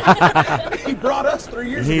 He brought us 3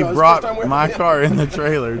 years he ago. It was the first time brought we ever my came. car in the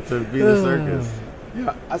trailer to be the circus.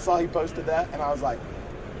 Yeah, I saw he posted that, and I was like,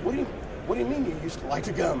 What do you mean you used to like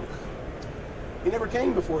to come? He never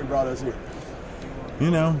came before he brought us here. You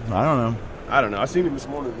know, I don't know. I don't know. I seen him this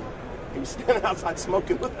morning. He was standing outside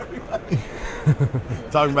smoking with everybody.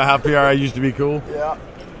 Talking about how PRI used to be cool. Yeah.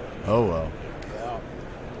 Oh well. Yeah.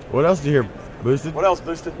 What else did you hear, Boosted? What else,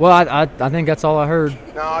 Boosted? Well, I think that's all I heard.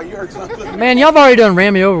 No, you heard something. Man, y'all have already done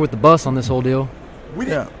ran me over with the bus on this whole deal. We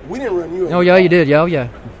didn't run you over. Oh yeah, you did. Yeah, oh, yeah.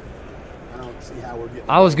 I don't see how we're getting.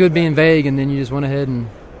 I was good being vague, and then you just went ahead and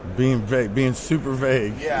Being vague, being super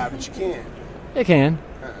vague. Yeah, but you can't. it can.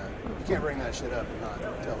 You can't bring that shit up and not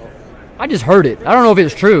tell the whole thing. I just heard it. I don't know if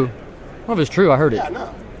it's true. I don't know if it's true. I heard it. Yeah,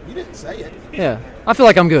 no. You didn't say it. Yeah, I feel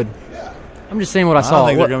like I'm good. Yeah. I'm just saying what I I saw. don't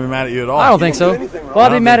think What- they're gonna be mad at you at all. I don't think didn't so. do anything wrong. Well, I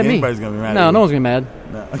they'd be don't mad think at me. anybody's gonna be mad no, at you. no one's gonna be mad.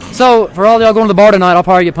 No. So, for all y'all going to the bar tonight, I'll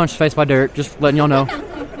probably get punched in the face by Derek. Just letting y'all know.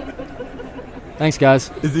 Thanks, guys.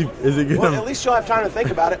 Is he Well, gonna? at least you'll have time to think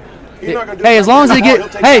about it. He's not gonna do Hey, it as long as right they now. get, He'll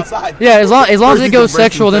take you hey, outside. yeah, as long as First it you goes can break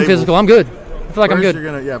sexual some then tables. physical, I'm good. I feel like I'm First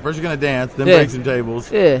good. First you're gonna dance, then Yeah. break some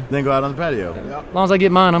tables, Yeah. then go out on the patio. As long as I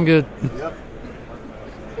get mine, I'm good. Yep.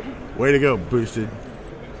 Way to go, Boosted.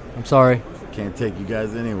 I'm sorry. Can't take you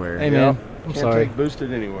guys anywhere. Hey, man. I'm sorry.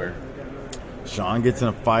 Boosted anywhere. Sean gets in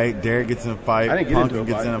a fight. Derek gets in a fight. I didn't get into Punkin a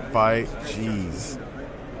gets fight. in a fight. Jeez.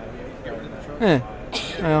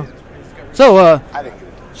 Well. So, I didn't get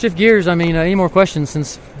it. shift gears. I mean, any more questions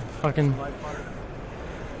since fucking.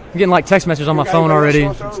 I'm getting like text messages on my Got phone anybody already.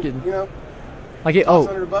 else wanna It's throw, getting, you know, like it, toss oh,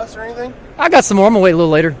 under the bus or anything? I got some more. I'm gonna wait a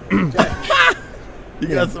little later. You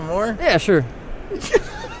got some more? Yeah, sure.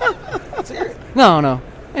 Let's hear it. No.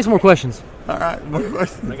 Any some more questions? All right, more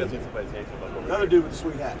questions. Another dude with a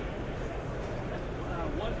sweet hat.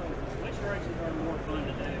 Which races are more fun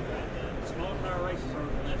to do? Small tire races or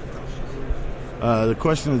list races? The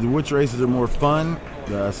question is, which races are more fun?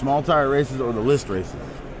 The small tire races or the list races?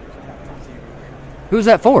 Who's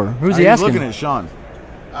that for? Who's he He's asking? looking at Sean.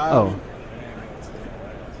 Oh,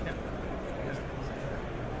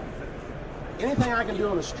 Anything I can do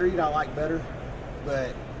on the street, I like better,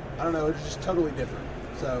 but I don't know. It's just totally different.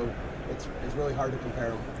 So it's really hard to compare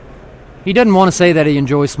them. he doesn't want to say that he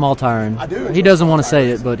enjoys small tiring. I do He enjoy doesn't small want to say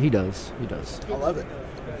tire it, but he does. He does. I love it.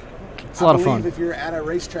 It's a lot of fun. If you're at a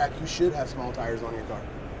racetrack, you should have small tires on your car.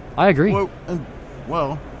 I agree.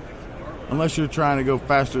 Well, unless you're trying to go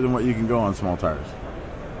faster than what you can go on small tires.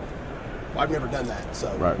 Well, I've never done that,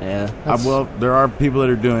 so. Right. Yeah. Well, there are people that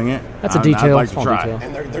are doing it. That's a detail. I'd like to Small try. detail.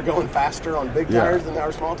 And they're going faster on big tires than they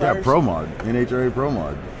are small tires? Yeah, Pro Mod. NHRA Pro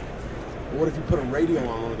Mod. What if you put a radio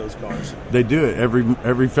on one of those cars? They do it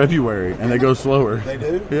every February, and they go slower. They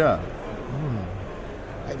do? Yeah.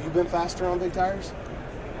 Have you been faster on big tires?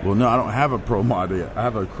 Well, no, I don't have a Pro Mod yet. I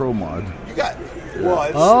have a Pro Mod. You got, well,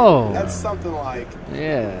 Oh. that's something like,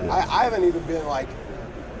 Yeah. I haven't even been like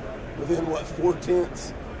within,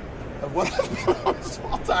 4/10 of what I've been on a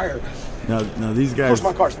small tire. No, these Of guys. course,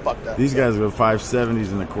 my car's fucked up. These guys go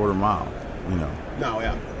 570s in a quarter mile. You know, No,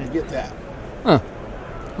 yeah, you get that.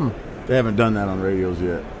 they haven't done that on radios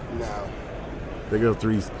yet. No. They go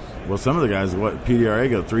three. Well, some of the guys, PDRA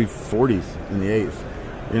go 340s in the eighth.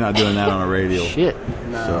 You're not doing that on a radio. Shit.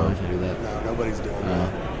 No, So- I can't do that. no, nobody's doing that.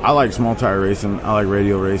 I like small tire racing. I like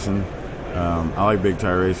radio racing. I like big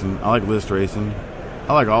tire racing. I like list racing.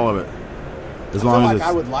 I like all of it. As I feel long as like it's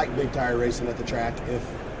I would like big tire racing at the track if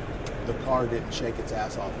the car didn't shake its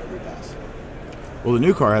ass off every pass. well, the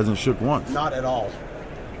new car hasn't shook once. Not at all.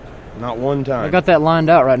 Not one time. I got that lined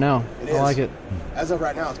out right now. It I is. like it. As of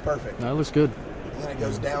right now, it's perfect. No, it looks good. And then it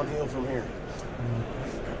goes downhill from here.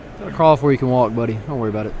 Gotta crawl before you can walk, buddy. Don't worry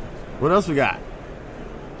about it. What else we got?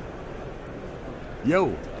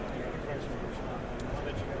 Yo,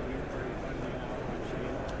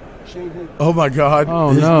 oh my God!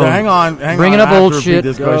 Oh, no. Hang on. Bringing I up have old to repeat shit.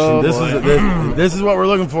 This question. Oh, this boy. is this is what we're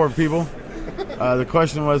looking for, people. The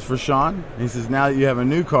question was for Shawn. He says, "Now that you have a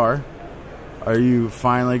new car, are you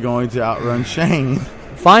finally going to outrun Shane?"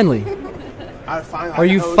 Finally. Are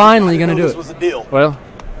you finally going to do This it? was a deal. Well,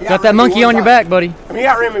 He got that outran me monkey one on your time. back, buddy. I mean, he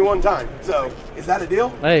outran me one time. So, is that a deal?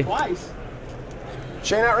 Hey. Twice.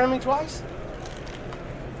 Shane outran me twice?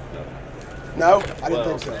 No, I didn't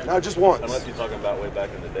think so. No, just once. Unless you're talking about way back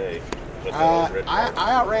in the day. I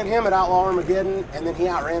outran him at Outlaw Armageddon, and then he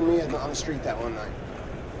outran me on the street that one night.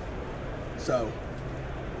 So,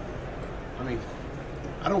 I mean,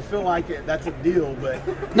 I don't feel like that's a deal, but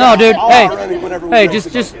No, dude. I'll Hey, outrun him whenever we hey, race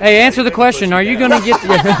just again. hey, answer the question. Are you gonna get?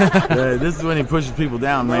 Yeah, this is when he pushes people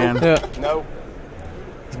down, man. Yeah. No.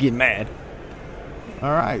 He's getting mad.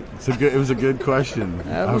 All right, it was a good question.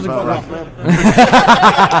 That was a felt good like-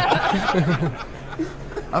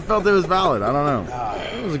 I felt it was valid. I don't know.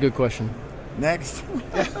 That was a good question. Next.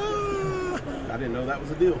 I didn't know that was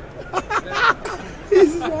a deal.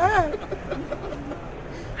 He's mad.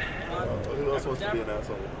 Who else wants to be an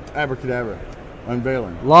asshole? Abracadabra.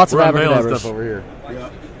 Unveiling. Lots of We're unveiling abracadabras. stuff over here.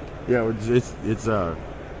 Yep. Yeah, what is Yeah.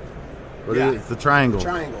 it? It's the triangle.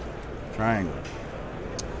 Triangle. Triangle.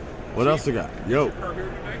 What else we got? Yo.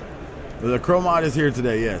 The Chrome Mod is here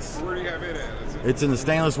today, yes. Where do you have it at? It's in the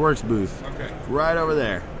Stainless Works booth. Okay. Right over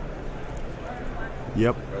there.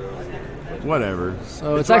 Yep. Whatever.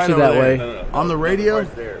 So it's right actually over that there. way. On the radio?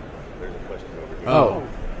 Right there. There's a question over here. Oh.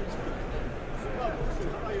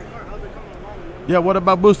 Yeah, what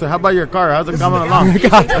about Booster? How about your car? How's it coming along?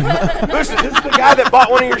 Listen, this is the guy that bought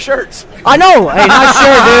one of your shirts. I know. Hey, nice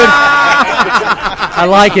shirt, dude. I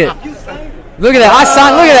like it. Look at that. I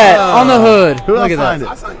signed. Look at that on the hood. Who Look else at signed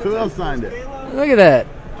that. it? Who else signed it? Look at that.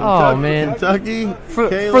 Oh man. Kentucky. For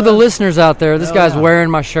Kayla? the listeners out there, this Hell guy's yeah. wearing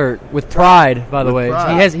my shirt with pride. By the With way,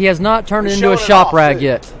 pride. he has not turned it He's into a showing it shop off, rag too.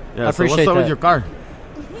 yet. Yeah, I appreciate so what's up that. with your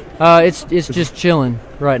car? It's just chilling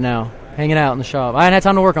right now, hanging out in the shop. I hadn't had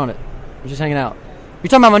time to work on it. I'm just hanging out. You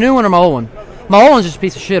talking about my new one or my old one? My old one's just a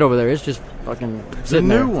piece of shit over there. It's just fucking The sitting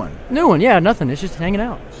new there. one. New one, yeah, nothing. It's just hanging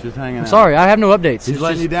out. It's just hanging out. I'm sorry, I have no updates. He's It's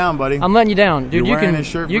letting just- you down, buddy. I'm letting you down, dude. You're You wearing can his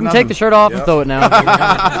shirt you for can take nothing. the shirt off and throw it now.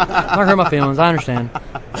 Not hurt my feelings. I understand.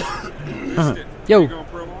 Yo,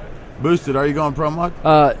 Boosted, are you going Pro Mod?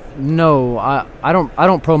 no, I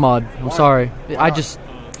don't pro mod. I'm sorry. I just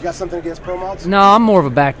You got something against Pro Mods? no. I'm more of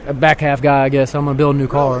a back half guy, I guess. I'm gonna build a new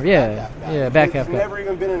car. Really? Yeah, Back half guy. yeah, back half He's guy. never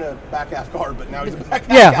even been in a back half car, but now he's a back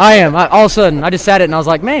half Yeah, guy. I am. All of a sudden, I just sat it and I was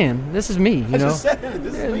like, man, this is me. You I know? just said it.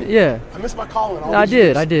 This is me. Yeah. I missed my calling all I these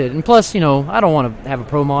years. did. And plus, I don't want to have a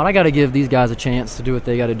pro mod. I got to give these guys a chance to do what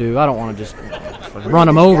they got to do. I don't want to just run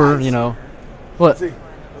them these over, guys? What? See,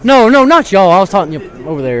 No, not y'all. I was talking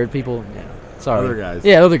over there, people. Yeah. Sorry. Other guys.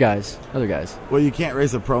 Yeah, other guys. Well, you can't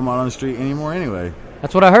race a Pro Mod on the street anymore anyway.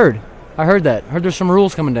 That's what I heard. I heard that. Heard there's some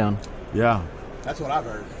rules coming down. Yeah. that's what I've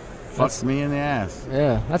heard. Fucks me in the ass.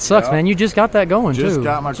 Yeah, that sucks, Yeah. man. You just got that going, too. Just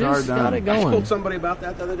got my car Just done. got it I going. told somebody about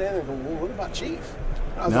that the other day, and they go, well, what about Chief?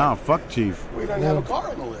 I was No, like, fuck Chief. we don't have a car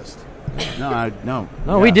on the list. No.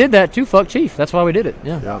 No, we did that too. Fuck Chief. That's why we did it.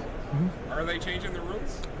 Yeah. Yeah. Are they changing the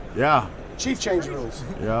rules? Yeah. Chief changed the rules.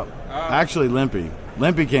 Yep. Actually,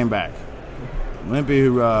 Limpy came back. Limpy,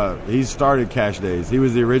 who he started cash days. He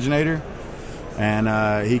was the originator,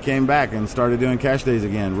 and he came back and started doing cash days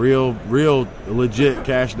again. Real legit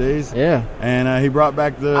cash days. Yeah. And he brought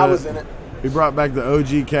back the. I was in it. He brought back the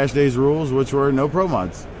OG cash days rules, which were no pro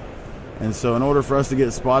mods. And so, in order for us to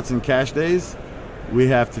get spots in cash days, we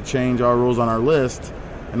have to change our rules on our list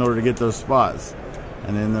in order to get those spots.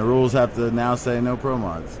 And then the rules have to now say no pro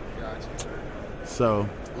mods. So,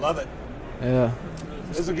 Love it. Yeah.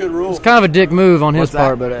 It's a good rule. It's kind of a dick move on his What's that?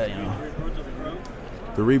 part, but you know.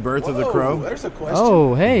 the rebirth of the Whoa, crow. There's a question.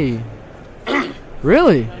 Oh, hey.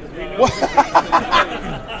 Really?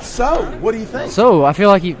 So, what do you think? So, I feel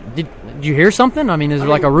like did you hear something? I mean, is there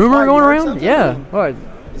like a rumor you going heard around? something? Yeah. What?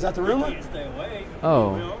 Is that the rumor? Stay away.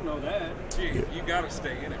 Oh. We all know that. You got to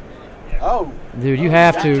stay in it. Oh, Dude, you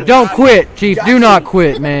have to. Don't quit, Chief. Do not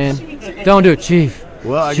quit, man. Don't do it, Chief.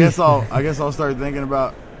 Well, I guess I'll start thinking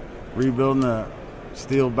about rebuilding the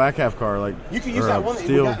steel back half car. Like you can use or that a one that we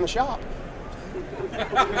steel. got in the shop.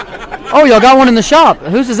 Oh, y'all got one in the shop.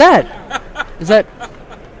 Whose is that? Is that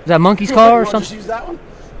Monkey's car or You wanna something? Just use that one.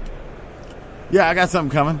 Yeah, I got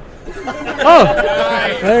something coming. Oh,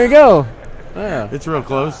 there you go. Yeah. It's real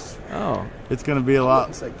close. Oh. It's going to be a I lot.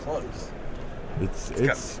 wouldn't say close.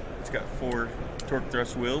 It's got 4 torque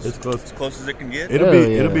thrust wheels. It's close. As close as it can get.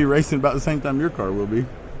 It'll be racing about the same time your car will be.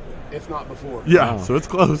 If not before. Yeah, Oh. so it's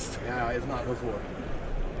close. Yeah, if not before.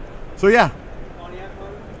 So yeah.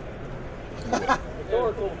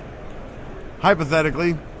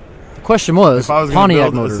 Hypothetically, The question was, if I was going to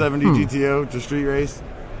Pontiac build motor. a 70 GTO to street race,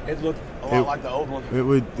 It looked a lot like the old one. it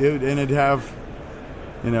would and it'd have,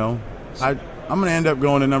 I'm going to end up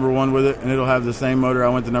going to number 1 with it, and it'll have the same motor I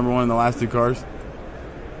went to number 1 in the last 2 cars.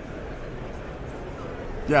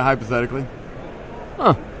 Yeah, hypothetically.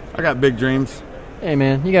 Huh. I got big dreams. Hey,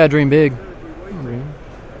 man, you got to dream big.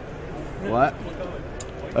 What?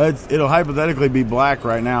 It'll hypothetically be black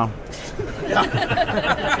right now.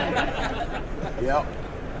 Yep.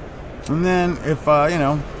 And then if,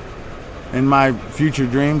 in my future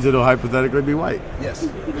dreams, it'll hypothetically be white. Yes.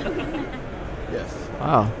 Yes.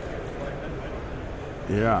 Wow.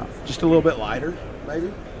 Yeah. Just a little bit lighter, maybe,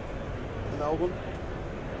 than the old one.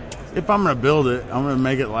 If I'm going to build it, I'm going to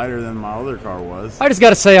make it lighter than my other car was. I just got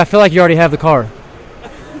to say, I feel like you already have the car.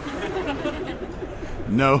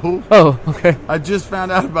 No. Oh, okay. I just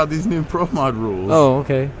found out about these new Pro Mod rules. Oh,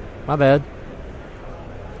 okay. My bad.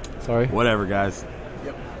 Sorry. Whatever, guys.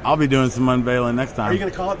 Yep. I'll be doing some unveiling next time. Are you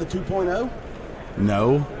going to call it the 2.0?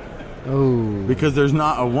 No. Oh. Because there's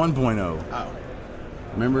not a 1.0. Oh.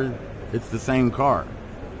 Remember? It's the same car.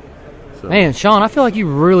 So. Man, Shawn, I feel like you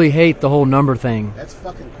really hate the whole number thing. That's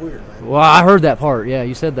fucking queer, man. Well, I heard that part. Yeah,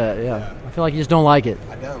 you said that. Yeah. I feel like you just don't like it.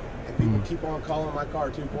 I don't. And people keep on calling my car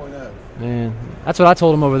 2.0. Man, that's what I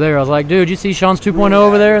told him over there. I was like, dude, you see Shawn's 2.0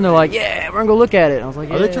 over there? And they're like, yeah, we're going to go look at it. And I was like,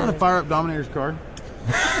 yeah. Are they trying to fire up Dominator's car?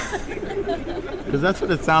 Because that's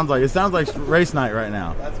what it sounds like. It sounds like race night right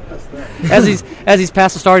now. That's messed up. as he's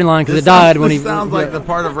past the starting line because it died when he. It sounds like the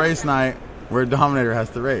part of race night where Dominator has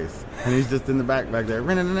to race, and he's just in the back there.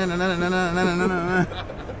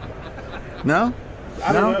 No,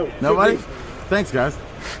 I don't know. Nobody. Thanks, guys.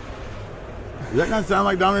 Does that not sound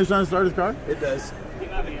like Dominator's trying to start his car? It does.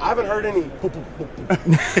 I haven't heard any.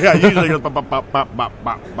 Yeah, usually it goes pop, pop, pop, pop, pop,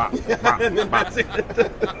 pop, pop, And then pop. that's it.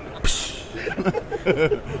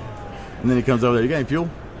 And then he comes over there. You got any fuel?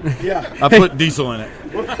 Yeah. I put diesel in it.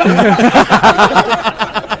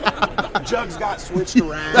 Jugs got switched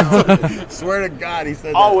around. Swear to God, he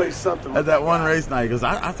said Always something. at that one race night. He goes,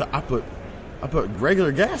 I put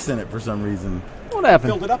regular gas in it for some reason. What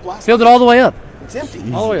happened? Filled it up last Filled it all the way up. It's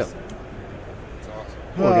empty. All the way up.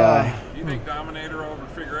 Poor guy. Do you think Dominator will ever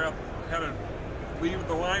figure out how to leave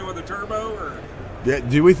the line with a turbo? Or Yeah,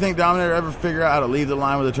 do we think Dominator ever figure out how to leave the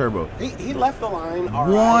line with a turbo? He left the line all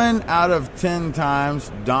right. 1 out of 10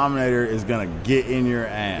 times, Dominator is going to get in your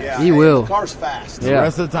ass. Yeah, He and will. The car's fast. The Yeah.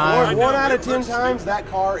 rest of the time, One out of 10 times, that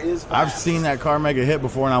car is fast. I've seen that car make a hit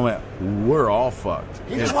before, and I went, we're all fucked.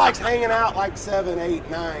 He just likes hanging out like 7, 8,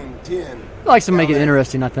 9, 10. He likes to make it down there.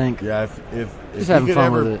 interesting, I think. Yeah, if Just you having could fun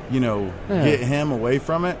ever, with it. Yeah. Get him away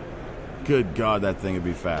from it, good God, that thing would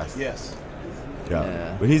be fast. Yes,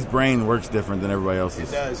 Yeah. But his brain works different than everybody it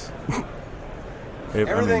else's. does. It- I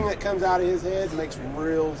Everything mean, that comes out of his head makes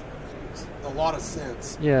a lot of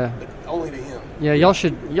sense. Yeah. But only to him. Yeah, y'all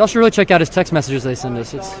should really check out his text messages they send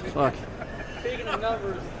us. It's fuck. Speaking of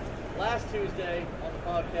numbers, last Tuesday on the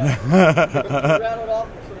podcast, you rattled off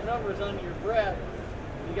some numbers under your breath.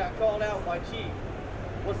 You got called out by Chief.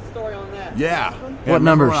 What's the story on that? Yeah. What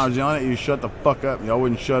numbers? When I was yelling at you, shut the fuck up. Y'all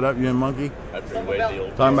wouldn't shut up, you and Monkey. After we weighed the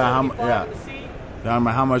old Talking about how Talking talking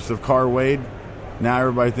about how much the car weighed. Now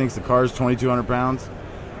everybody thinks the car's 2,200 pounds.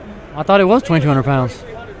 I thought it was 2,200 pounds.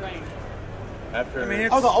 300 range. after. I mean,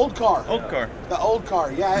 it's Oh, the old car. old car. The old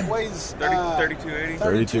car. Yeah, it weighs 3280.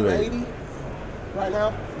 3280 right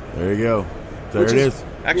now. There you go. There Which it is- is.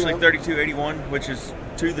 Actually, You know. 3281, which is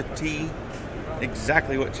to the T,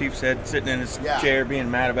 exactly what Chief said, sitting in his Yeah. chair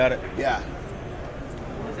being mad about it. Yeah.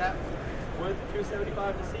 Is that with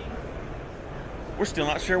 275 to see? We're still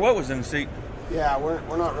not sure what was in the seat. Yeah, we're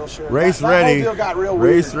not real sure. Race that ready. whole deal got real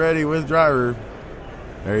Race weird. ready with driver.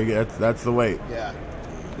 There you go. That's the weight. Yeah.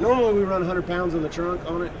 Normally we run 100 pounds in the trunk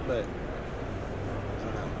on it, but I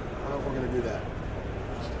don't know. I don't know if we're going to do that.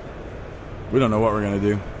 We don't know what we're gonna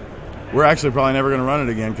do. We're actually probably never gonna run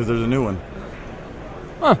it again because there's a new one.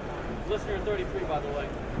 Huh. Listener 33, by the way.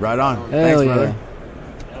 Right on. Hell Thanks, yeah. brother.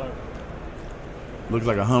 Looks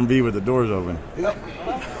like a Humvee with the doors open. Yep.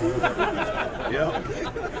 Yep.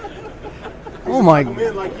 Oh my. Come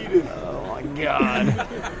in like you do. Oh my God.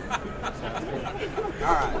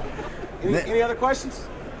 All right. Any other questions?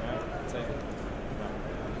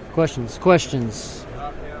 Questions.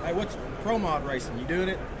 Hey, what's pro mod racing? You doing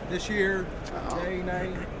it this year?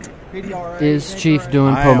 Nay, PDRA? Is Chief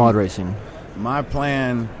doing I pro am- mod racing? My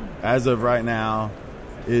plan, as of right now,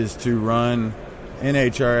 is to run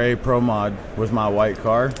NHRA Pro Mod with my white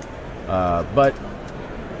car. But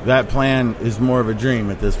that plan is more of a dream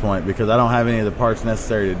at this point because I don't have any of the parts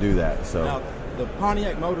necessary to do that. So Now, the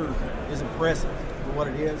Pontiac motor is impressive for what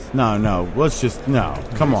it is. no. Let's just no.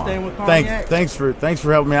 Come on. staying with Pontiac? Thanks for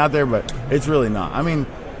helping me out there, but it's really not. I mean,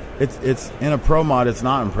 it's in a Pro Mod. It's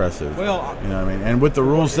not impressive. Well, You know what I mean? And with the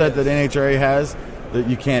rule set that NHRA has, that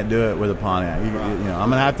you can't do it with a Pontiac. You know, I'm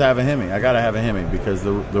gonna have to have a Hemi. I gotta have a Hemi because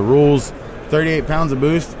the rules, 38 pounds of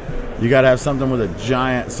boost, you gotta have something with a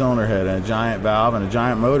giant cylinder head and a giant valve and a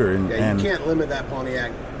giant motor. And, Yeah, and you can't limit that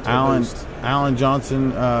Pontiac to Alan boost. Alan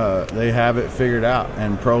Johnson, they have it figured out,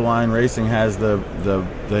 and Proline Racing has the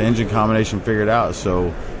engine combination figured out.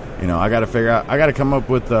 So, you know, I got to come up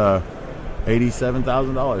with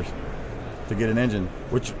 $87,000 to get an engine,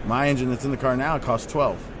 which my engine that's in the car now costs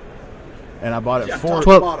 $12,000, and I bought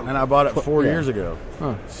it four years ago.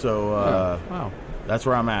 Huh. So Wow. that's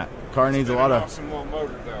where I'm at. Car needs a lot of. Awesome little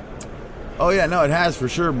motor though. Oh yeah, no, it has for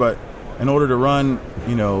sure. But in order to run,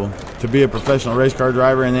 you know, to be a professional race car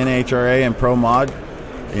driver in NHRA and Pro Mod,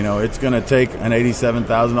 you know, it's going to take an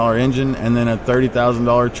 $87,000 engine and then a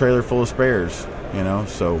 $30,000 trailer full of spares. You know,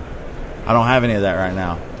 so I don't have any of that right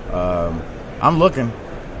now. I'm looking.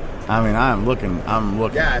 I mean, I'm looking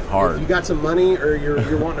Yeah, hard. if you got some money or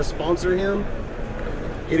you're wanting to sponsor him,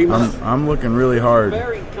 hit him up. I'm looking really hard.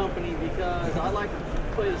 Bearing company because I like to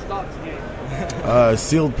play the stocks game.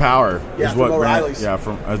 Sealed power Yeah, is from what O'Reilly's.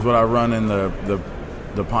 is what I run in the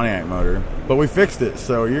Pontiac motor. But we fixed it,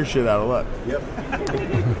 so you're shit out of luck. Yep.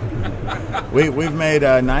 We've made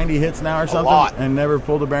 90 hits now or something, lot. and never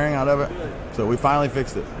pulled a bearing out of it. So we finally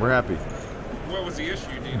fixed it. We're happy. What was the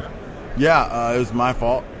issue, Dina? Yeah, it was my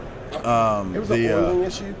fault. It was an oiling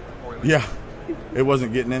issue. Yeah, it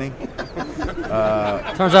wasn't getting any.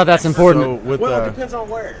 Turns out that's important. So with Well, it depends on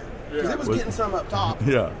where. Because it was With- getting some up top.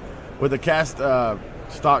 yeah, with the cast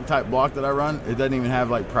stock type block that I run, it doesn't even have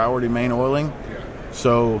like priority main oiling.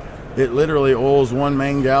 So it literally oils one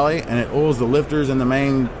main galley and it oils the lifters and the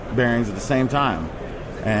main bearings at the same time.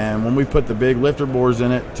 And when we put the big lifter bores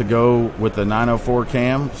in it to go with the 904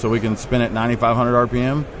 cam so we can spin at 9,500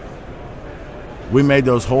 RPM, we made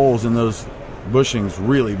those holes in those bushings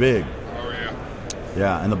really big. Oh yeah.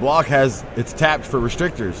 Yeah, and the block it's tapped for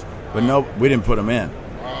restrictors, but no, we didn't put them in.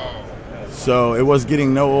 Oh. So it was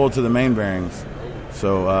getting no oil to the main bearings.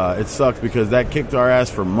 So it sucks because that kicked our ass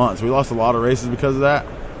for months. We lost a lot of races because of that.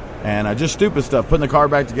 And just stupid stuff. Putting the car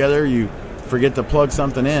back together, you forget to plug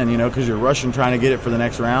something in, you know, because you're rushing trying to get it for the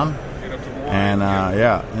next round. Get up to the line. And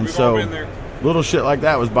yeah, and We've all so been there. little shit like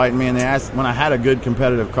that was biting me in the ass when I had a good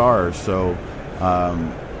competitive car. So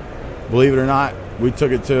believe it or not, we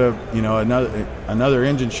took it to, you know, another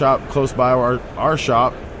engine shop close by our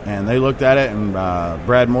shop, and they looked at it, and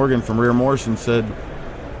Brad Morgan from Rear Morrison said,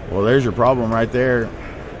 well, there's your problem right there.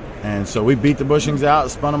 And so we beat the bushings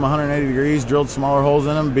out, spun them 180 degrees, drilled smaller holes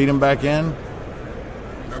in them, beat them back in.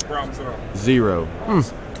 No problems at all. Zero.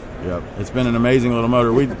 Yep. It's been an amazing little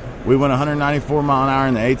motor. We went 194 mile an hour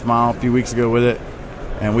in the 8th mile a few weeks ago with it,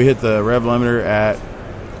 and we hit the rev limiter at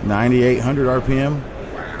 9,800 RPM,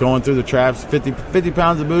 going through the traps, 50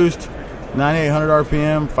 pounds of boost, 9,800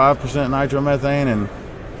 RPM, 5% nitromethane, and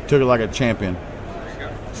took it like a champion.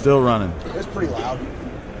 Still running. It was pretty loud.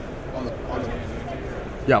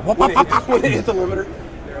 Yeah. When it hit the limiter.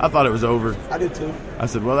 I thought it was over. I did too. I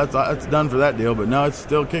said, well, that's done for that deal, but no, it's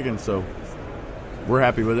still kicking, so we're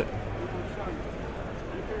happy with it.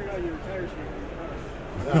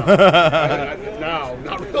 No,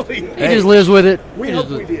 not really. He just lives with it. We hope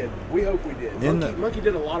we did. We hope we did. Monkey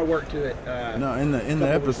did a lot of work to it. No, in the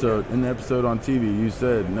episode on TV, you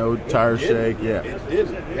said no tire shake. Yeah, it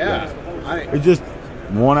didn't. Yeah, it's just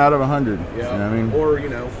 1 out of 100. Yeah, you know what I mean,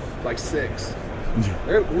 or like 6.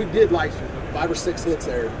 We did like 5 or 6 hits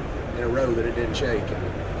there in a row that it didn't shake.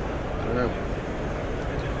 I don't know.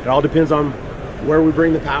 It all depends on where we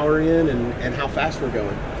bring the power in and how fast we're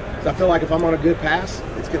going. So I feel like if I'm on a good pass,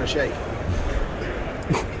 it's going to shake.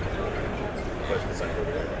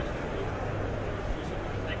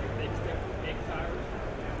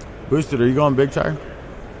 Boosted, are you going big tire?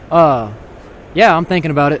 Yeah, I'm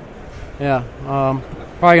thinking about it. Yeah,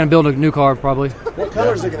 probably gonna build a new car. Probably. What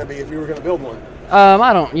color is it going to be if you were going to build one?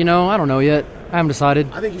 I don't know yet. I haven't decided.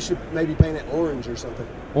 I think you should maybe paint it orange or something.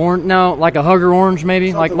 Orange? No, like a Hugger orange,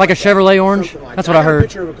 maybe, like a Chevrolet orange. That's what I heard. A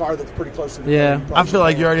picture of a car that's pretty close to the car. I feel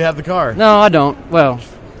like you already have the car. No, I don't. Well,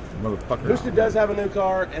 motherfucker. Boosted does have a new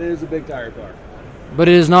car, and it is a big tire car. But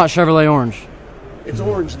it is not Chevrolet orange. It's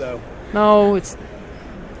orange though. No,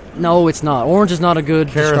 it's not. Orange is not a good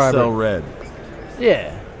Carousel describer. red.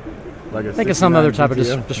 Yeah. Like a think of some other type of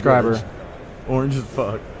describer. Orange as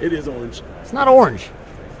fuck. It is orange. It's not orange.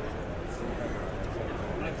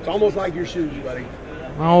 It's almost like your shoes, buddy.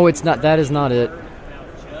 Oh, it's not. That is not it.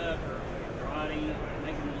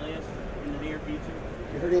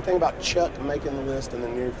 You heard anything about Chuck making the list in the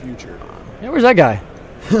near future? Yeah, where's that guy?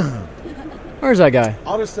 Where's that guy?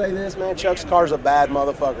 I'll just say this, man. Chuck's car's a bad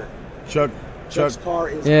motherfucker. Chuck's car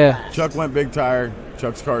is fast. Chuck went big tire.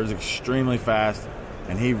 Chuck's car is extremely fast,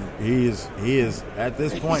 and he is at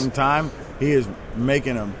this point in time he is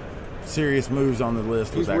making a serious moves on the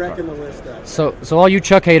list. He's with that wrecking car. the list up. So all you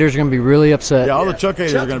Chuck haters are going to be really upset. Yeah, all the Chuck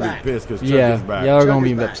haters Chuck's are going to back. be pissed because Chuck Yeah, is back. y'all are going to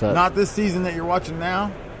Chuck be is upset. Not this season that you're watching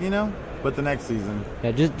now, but the next season.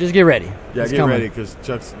 Yeah, just get ready. Yeah, It's get coming. ready because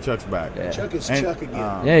Chuck's back. Yeah. Chuck is Chuck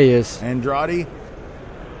again. Yeah, he is. Andrade,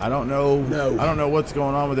 I don't know. No. I don't know what's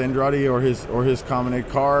going on with Andrade or his common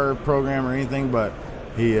car program or anything, but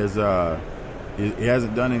he is he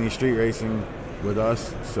hasn't done any street racing with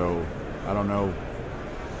us, so I don't know.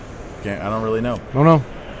 I don't really know. Don't know.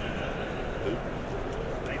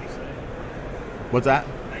 What's that?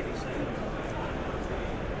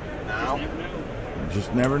 Now,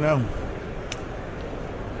 Just never know.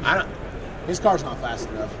 his car's not fast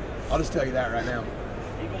enough. I'll just tell you that right now.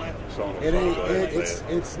 It ain't.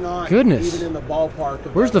 It's not. Goodness. Even in the ballpark.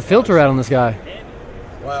 Of Where's the those filter cars. at on this guy?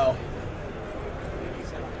 Well,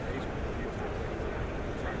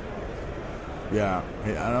 Yeah,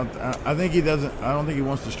 I think he doesn't. I don't think he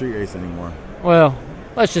wants to street race anymore. Well,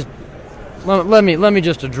 let's just let me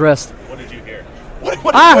just address. What did you hear?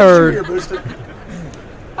 what I did you heard- hear, Booster?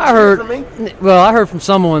 I heard. From me? Well, I heard from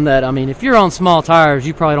someone that if you're on small tires,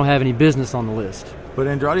 you probably don't have any business on the list. But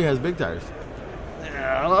Andrade has big tires.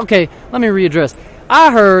 Okay, let me readdress.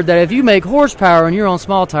 I heard that if you make horsepower and you're on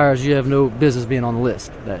small tires, you have no business being on the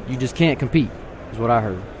list. That you just can't compete. Is what I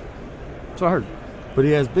heard. That's what I heard. But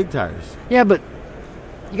he has big tires. Yeah, but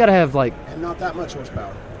you got to have And not that much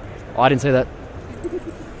horsepower. Oh, I didn't say that.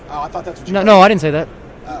 Oh, I thought that's what you No, I didn't say that.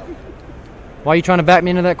 Oh. Why are you trying to back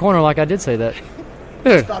me into that corner like I did say that? I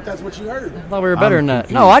just thought that's what you heard. I thought we were better I'm than that.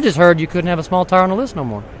 confused. No, I just heard you couldn't have a small tire on the list no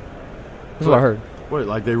more. That's what I heard. What,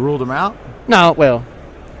 like they ruled him out? No, well,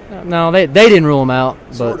 no, they didn't rule him out,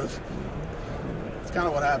 but Sort of. It's kind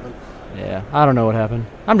of what happened. yeah, I don't know what happened.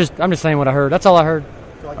 I'm just saying what I heard. That's all I heard.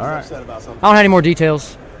 I feel like All he's right. upset about something. I don't have any more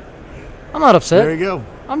details. I'm not upset. There you go.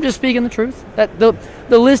 I'm just speaking the truth. That the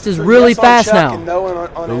list is So really yes on fast Chuck now. and no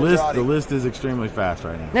on The Andrade. list is extremely fast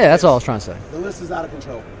right now. Yeah, that's all I was trying to say. The list is out of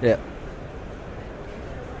control. Yeah.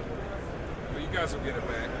 Well, you guys will get it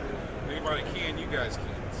back. If anybody can, you guys can.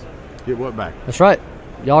 Get what back? That's right.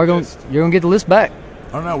 You're gonna get the list back.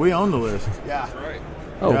 Oh no, we own the list. Yeah. That's right.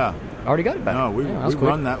 Oh, Yeah. already got it back. No, we Yeah, that was we quick.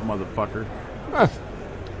 run that motherfucker. Huh.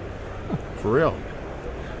 For real.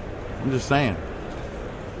 I'm just saying.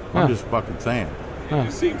 Huh. I'm just fucking saying. It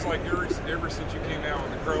just seems like ever since you came out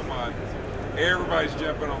with the Pro Mod, everybody's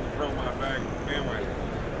jumping on the Pro Mod bandwagon.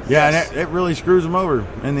 Yeah, and it really screws them over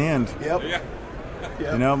in the end. Yep. Yeah.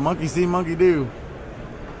 Yep. You know, monkey see, monkey do.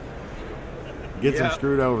 Gets them Yeah.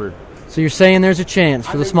 screwed over. So you're saying there's a chance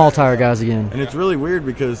for I the think small that- tire guys again? And it's really weird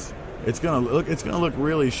because it's gonna look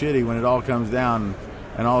really shitty when it all comes down,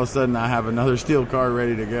 and all of a sudden I have another steel car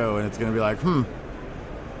ready to go, and it's gonna be like,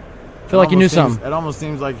 Feel like you knew something. It almost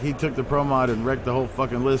seems like he took the Pro Mod and wrecked the whole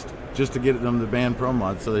fucking list just to get them to ban Pro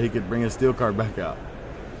Mod so that he could bring his steel car back out.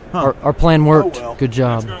 Our plan worked. Oh, well. Good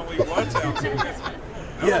job.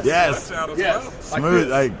 Yes. Yes.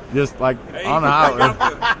 Smooth, like just like on the highway.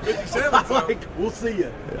 Like, we'll see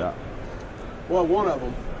you. Yeah. Well, one of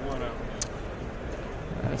them.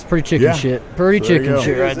 That's pretty chicken Yeah. shit. Pretty So there you chicken go. shit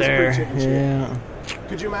It is, right that's there. pretty chicken shit. Yeah.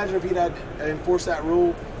 Could you imagine if he'd had enforced that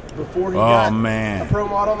rule before he Oh, got man. a pro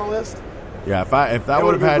mod on the list? Yeah, if I That would have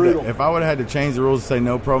would've had been to, brutal. if I would have had to change the rules to say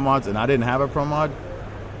no pro mods and I didn't have a pro mod,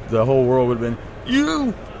 the whole world would have been,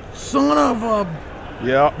 you son of a,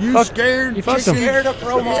 Yeah. you scared, you fucked 'em. Scared of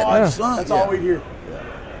pro mods. Yeah. son. That's Yeah. all we hear.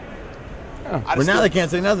 But now they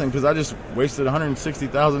can't say nothing because I just wasted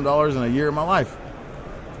 $160,000 in a year of my life.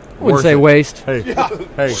 Wouldn't Worth say it. waste. Hey,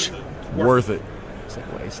 hey, worth it. Say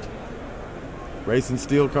waste. Racing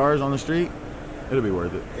steel cars on the street, it'll be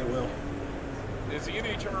worth it. It will. Is the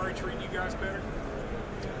NHRA treating you guys better?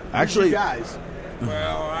 Actually, You guys.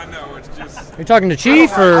 Well, I know it's just. You're talking to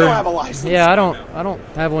Chief I or? don't have a license. Yeah, I don't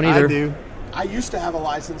have one either. I do. I used to have a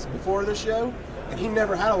license before the show, and he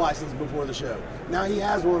never had a license before the show. Now he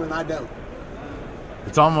has one, and I don't.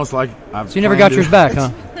 It's almost like I've. So you never got planned yours it. back, huh?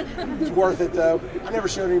 It's worth it, though. I never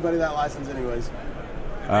showed anybody that license anyways.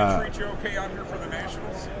 They treat you okay out here for the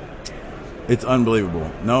Nationals? It's unbelievable.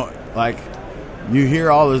 No, like you hear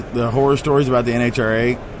all the horror stories about the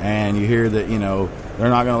NHRA, and you hear that they're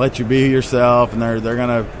not going to let you be yourself, and they're going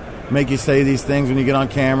to make you say these things when you get on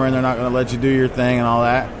camera, and they're not going to let you do your thing and all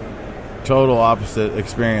that. Total opposite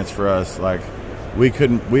experience for us. Like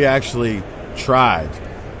we actually tried.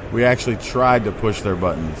 We actually tried to push their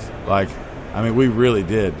buttons. Like, I mean, we really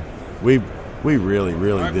did. We really,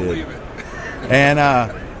 really I did. believe it. And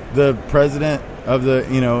the president of the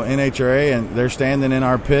NHRA, and they're standing in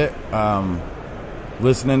our pit,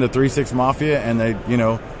 listening to 3-6 Mafia, and they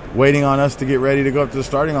waiting on us to get ready to go up to the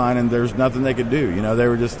starting line, and there's nothing they could do.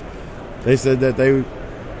 They said that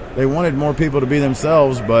they wanted more people to be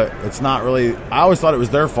themselves, but it's not really. I always thought it was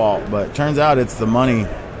their fault, but it turns out it's the money.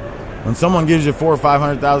 When someone gives you $400,000 or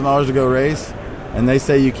 $500,000 to go race, and they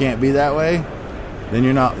say you can't be that way, then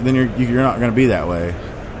you're not going to be that way.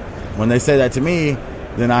 When they say that to me,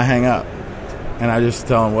 then I hang up, and I just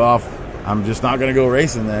tell them, well, I'm just not going to go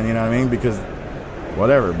racing then. You know what I mean? Because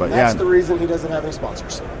whatever. But That's the reason he doesn't have any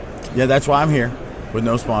sponsors. yeah, that's why I'm here with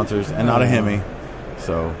no sponsors and not a Hemi.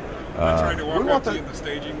 So I tried to walk up to you in the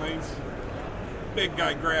staging lanes. Big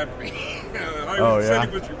guy grabbed me. I said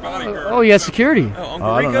he was your bodyguard. Oh, yeah, security. Oh, Uncle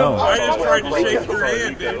I don't Rico. know. I just tried to shake your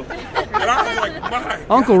hand, dude. And I was like, my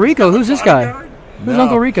Uncle God, Rico, you who's got this guy? bodyguard? Who's No.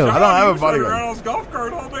 Uncle Rico? I don't have a He was running bodyguard. around on his golf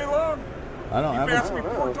cart all day long. I don't He have passed me a,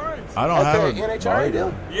 4 times. I don't At have the a NHRA bodyguard.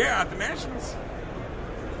 deal? Yeah, at the Nationals.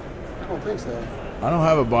 I don't think so. I don't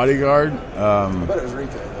have a bodyguard. I bet it was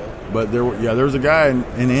Rico, though. But there was a guy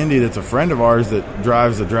in Indy that's a friend of ours that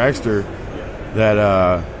drives a dragster.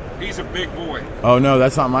 That He's a big boy. oh no,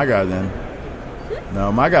 that's not my guy then.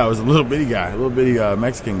 No, my guy was a little bitty guy, a little bitty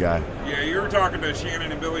Mexican guy. Yeah, you were talking to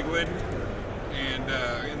Shannon and Billy Glidden,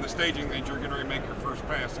 and in the staging lanes, you're getting ready to make your first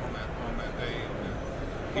pass on that day.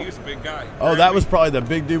 And, he was a big guy. Oh, that was probably the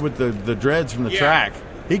big dude with the dreads from the Yeah. track.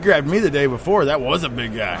 He grabbed me the day before. That was a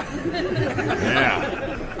big guy.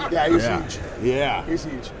 Yeah, Yeah, he was yeah, huge. yeah, He was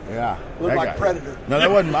huge. yeah. Looked That like guy. Predator. No,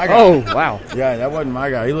 that wasn't my guy. Oh, wow. Yeah, that wasn't my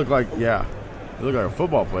guy. He looked like he looked like a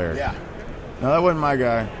football player. Yeah. No, that wasn't my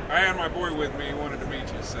guy. I had my boy with me. He wanted to meet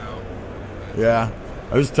you, so Yeah,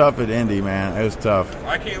 it was tough at Indy, man. It was tough.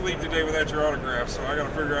 I can't leave today without your autograph. So I got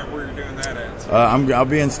to figure out where you're doing that at. So, I'll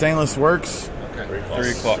be in Stainless Works okay.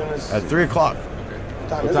 3 o'clock. at 3:00.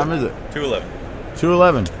 What time is it? 2:11.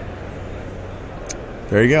 2:11.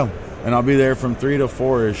 There you go. And I'll be there from 3 to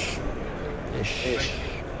 4-ish. Ish.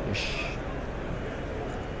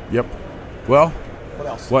 Yep. Well, What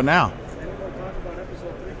else? what now?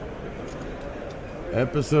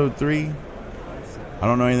 Episode 3. I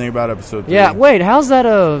don't know anything about episode 3. Yeah, wait, how's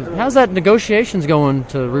that negotiations going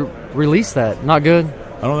to release that? Not good?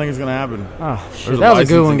 I don't think it's gonna happen. Oh, shit, There's that was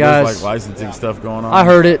a good one, there's, guys. like licensing stuff going on. I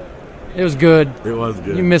heard it. It was good. It was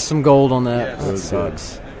good. You missed some gold on that. It That was good.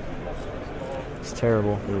 sucks. It's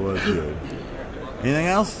terrible. It was good. Anything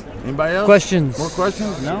else? Anybody else? Questions? More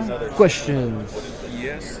questions? No? Questions?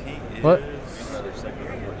 Yes, he is. What? You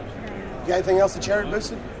got anything else that you heard,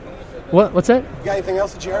 Boosted? What's that? You got anything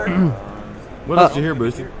else that you heard? What else did you hear,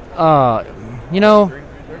 Boosty?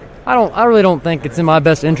 I really don't think it's in my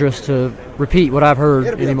best interest to repeat what I've heard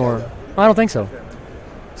It'll be anymore. okay, I don't think so.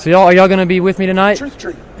 So are y'all going to be with me tonight? Truth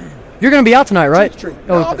Tree. You're going to be out tonight, right? Truth Tree.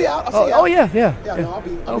 No, I'll be out. I'll see you Oh, out. yeah. Yeah, no, I'll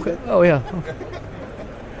be Okay. there. Oh, yeah. Okay. I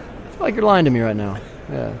feel like you're lying to me right now.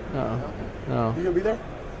 Yeah. No. You gonna be there?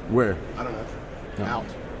 Where? I don't know. No. Out.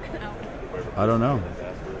 I don't know.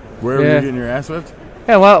 Where were Yeah. you getting your ass whipped?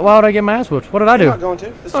 Yeah, why would I get my ass whooped? What did I do? You're not going to.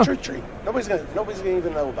 This is a truth treat. Nobody's gonna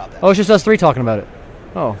even know about that. Oh, it's just us three talking about it.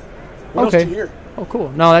 Oh. What else Okay. did you hear? Oh, cool.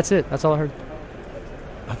 No, that's it. That's all I heard.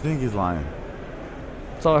 I think he's lying.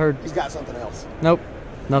 That's all I heard. He's got something else. Nope.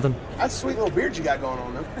 Nothing. That's a sweet little beard you got going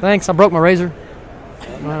on, though. Thanks. I broke my razor.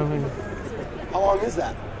 How long is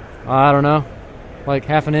that? I don't know. Like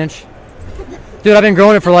half an inch. Dude, I've been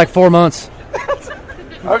growing it for like 4 months.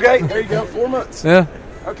 Okay, there you go. 4 months. Yeah.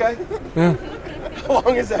 Okay. Yeah. How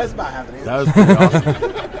long is that? That's about half an inch. That was pretty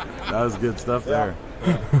awesome. That was good stuff there.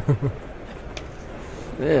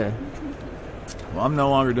 Yeah. Well, I'm no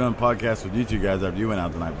longer doing podcasts with you two guys after you went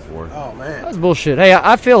out the night before. Oh, man. That's bullshit. Hey,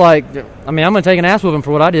 I feel like, I'm going to take an ass whooping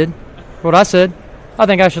for what I did, for what I said. I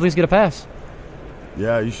think I should at least get a pass.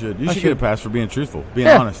 Yeah, you should. You should get a pass for being truthful, being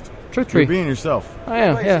Yeah. honest. Truth You're tree. being yourself. I am,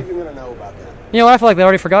 Nobody's yeah. even going to know about that. You know, I feel like they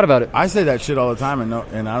already forgot about it. I say that shit all the time, and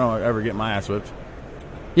I don't ever get my ass whipped.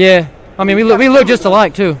 Yeah. I mean, we look just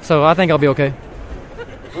alike, too, so I think I'll be okay.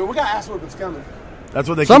 Well, we got ass whoopings coming. That's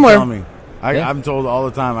what they Somewhere. keep telling me. I'm told all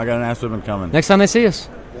the time I got an ass whipping coming. Next time they see us.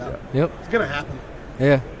 Yeah. Yep. It's going to happen.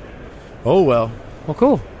 Yeah. Oh, well. Well,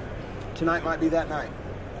 cool. Tonight might be that night.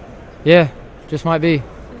 Yeah. Just might be.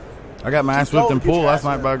 I got my ass whipped in pool last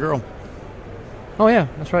night by a girl. Oh, yeah.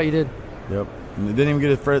 That's right. You did. Yep. And they didn't even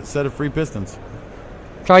get a set of free pistons.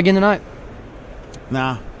 Try again tonight.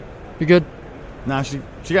 Nah. You good? Nah, she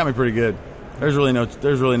got me pretty good. There's really no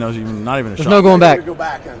even not even a There's shot. no going back. Go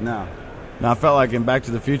back. Huh? No. Now I felt like in Back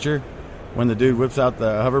to the Future when the dude whips out the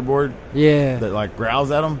hoverboard. Yeah. That like growls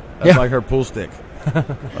at him. That's Yeah. like her pool stick.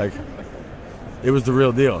 Like it was the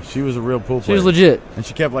real deal. She was a real pool player. She was legit. And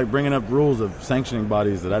she kept like bringing up rules of sanctioning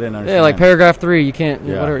bodies that I didn't understand. Yeah, like paragraph 3, you can't.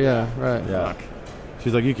 Yeah. Whatever. Yeah. Right. Yeah.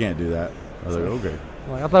 She's like, you can't do that. I was like, okay.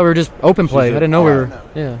 Like, I thought we were just open play. She said, I didn't know we were. no.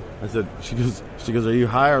 Yeah. I said, she goes, are you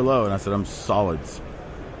high or low? And I said, I'm solids.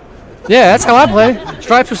 Yeah, that's how I play.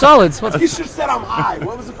 Stripes or solids. What's You should have said I'm high.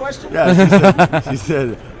 What was the question? Yeah, she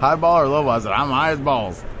said, high ball or low ball? I said, I'm high as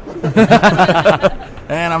balls.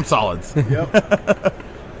 And I'm solids. Yep.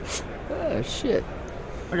 Oh, shit.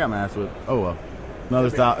 I got my ass whipped. Oh, well. Another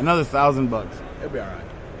 $1,000. It'll be all right.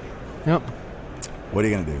 Yep. What are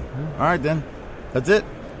you going to do? All right, then. That's it.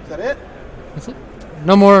 Is that it? That's it.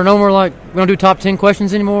 No more like, we don't do top 10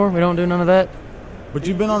 questions anymore. We don't do none of that. But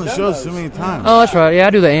you've been on the done show those. so many times. Oh, that's right. Yeah, I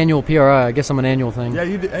do the annual PRI. I guess I'm an annual thing. Yeah,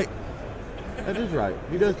 you do. Hey, that is right.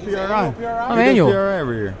 He does PRI. annual PRI? I'm He does annual. PRI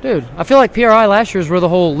every year. Dude, I feel like PRI last year is where the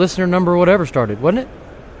whole listener number whatever started, wasn't it?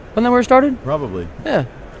 Wasn't that where it started? Probably. Yeah.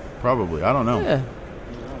 Probably. I don't know. Yeah.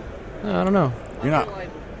 I don't know. You're not. Like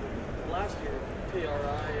last year, PRI of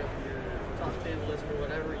your top 10 list or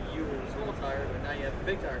whatever, you were a small tire, but now you have a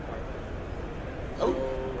big tire car.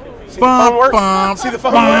 Oh. So, See the phone work? See the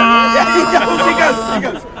phone work? Yeah,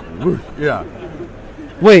 he goes. Yeah.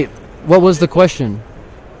 Wait, what was the question?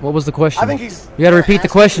 What was the question? I think he's. You got to repeat the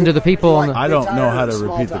question to the people on the. I don't know how to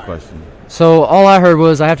Small repeat the tire. question. So all I heard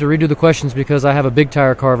was I have to redo the questions because I have a big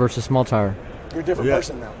tire car versus small tire. You're a different Yeah.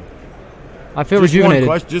 person now. I feel Just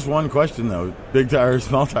rejuvenated. just one question, though. Big tire or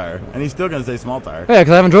small tire? And he's still going to say small tire. Yeah,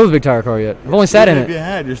 because I haven't drove a big tire car yet. I've only sat in Even if you it.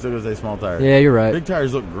 had, you're still going to say small tire. Yeah, you're right. Big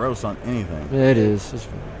tires look gross on anything. Yeah, it is.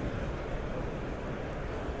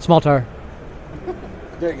 Small tire.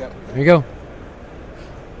 There you go. There you go.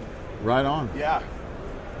 Right on. Yeah.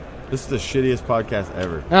 This is the shittiest podcast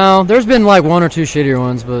ever. No, there's been like one or two shittier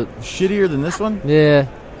ones, but Shittier than this one? yeah.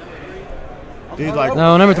 Dude, like,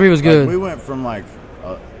 No, number 3 was like, good. we went from like,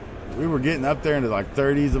 we were getting up there into like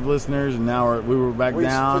 30s of listeners, and now we were back We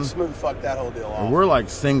down. smooth fucked that whole deal off. We're like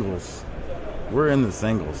singles. We're in the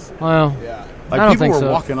singles. Well, Yeah. Like I don't people think were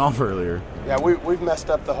so. walking off earlier. Yeah, we've messed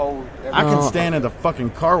up the whole. I can No. stand at the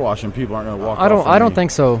fucking car wash and people aren't going to walk off. I don't think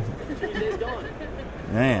so.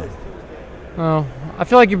 Man. Oh, I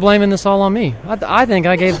feel like you're blaming this all on me. I think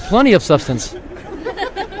I gave plenty of substance.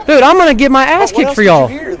 Dude, I'm gonna get my ass What kicked else for did y'all.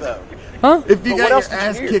 you hear, though? Huh? If you But got what your else did you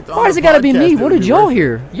ass hear? kicked on Why does the it gotta be podcast, me? it What would did be y'all worth it.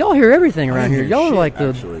 hear? Y'all hear everything I around didn't here. hear Y'all are shit, like the.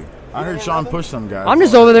 actually. I heard Shawn push some guys. I'm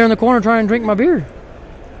just over there in the corner trying to drink my beer.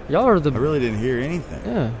 Y'all are I the. really didn't hear anything.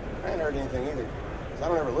 Yeah. I ain't heard anything either. 'Cause I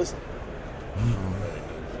don't ever listen.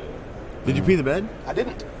 Did you pee the bed? I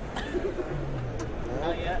didn't.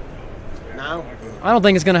 not yet. No, I don't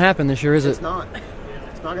think it's gonna happen this year, is it's it? not.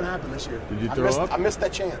 It's not going to happen this year. Did you I throw missed, up? I missed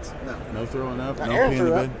that chance. No. No throwing up? Now, No Aaron peeing in threw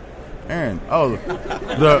the up. bed? Aaron. Oh,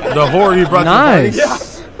 the whore you brought Nice. to the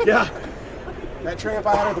party? Yeah. That tramp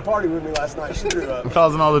I had at the party with me last night, she threw up.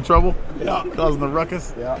 Causing all the trouble? Yeah. Causing the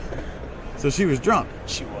ruckus? Yeah. So she was drunk.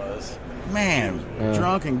 She was. Man,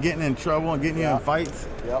 drunk and getting in trouble and getting you in fights.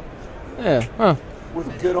 Yep. Yeah. Huh.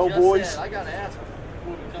 With good old Just boys. said, I got to ask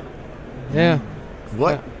what we coming. Yeah.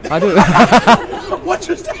 What? I do. What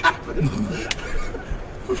just happened?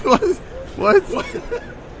 What?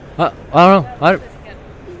 I don't know.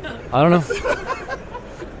 I don't know.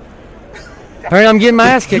 Apparently, I'm getting my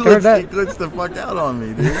ass kicked. I heard that. He glitched the fuck out on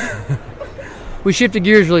me, dude. We shifted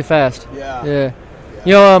gears really fast. Yeah. Yeah.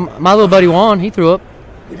 You know, my little buddy Juan, he threw up.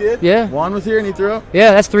 He did? Yeah. Juan was here and he threw up?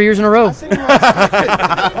 Yeah, that's 3 years in a row. Right.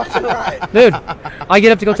 Dude, I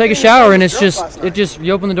get up to go take a shower and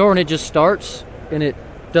you open the door and it just starts and it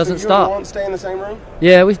doesn't So you stop. and Juan stay in the same room?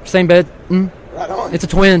 Yeah, we same bed. Right on. It's a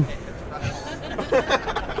twin.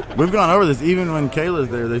 We've gone over this. Even when Kayla's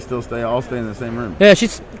there, they still all stay in the same room. Yeah, And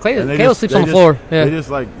they Kayla sleeps on the floor. Yeah. They just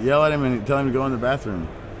like yell at him and tell him to go in the bathroom.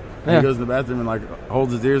 And he goes in the bathroom and like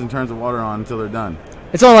holds his ears and turns the water on until they're done.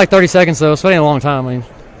 It's only like 30 seconds though, so it ain't a long time. I mean,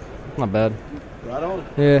 not bad. Right on.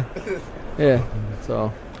 Yeah. Yeah.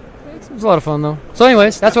 So it was a lot of fun though. So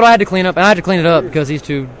anyways, that's what I had to clean up, and I had to clean it up because he's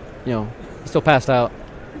too, he's still passed out.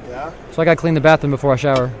 Yeah. So I got to clean the bathroom before I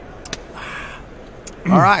shower.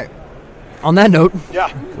 All right. On that note.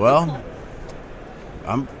 Yeah. Well,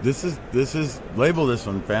 this is label this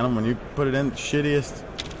one, Phantom. When you put it in, shittiest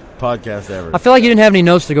podcast ever. I feel like you didn't have any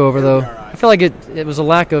notes to go over though. I feel like it was a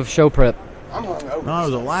lack of show prep. I'm hungover. No, it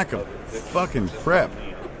was a lack of fucking prep.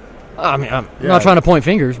 I mean, I'm not trying to point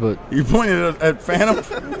fingers, but you pointed at Phantom.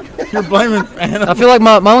 You're blaming Phantom. I feel like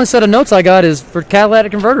my only set of notes I got is for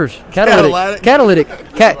catalytic converters. Catalytic,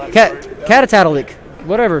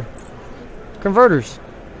 whatever. Converters.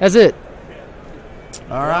 That's it.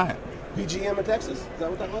 All right. PGM of Texas? Is that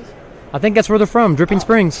what that was? I think that's where they're from, Dripping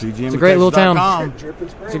Springs. It's a great little town. Dripping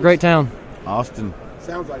Springs. It's a great town. Austin.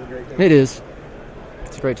 Sounds like a great town. It is.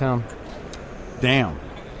 It's a great town. Damn.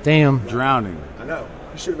 Drowning. I know.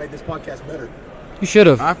 You should have made this podcast better. You should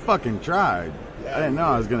have. I fucking tried. I didn't know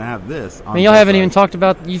I was going to have this. I mean, y'all haven't even talked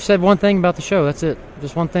about. You said one thing about the show. That's it.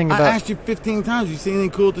 Just one thing about. I asked you 15 times. You see anything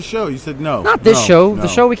cool at the show? You said no. Not this show. No. The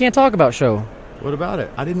show we can't talk about. Show. What about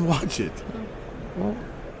it? I didn't watch it. Well,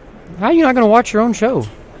 how are you not going to watch your own show?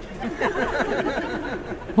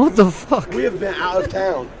 What the fuck? We have been out of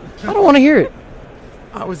town. I don't want to hear it.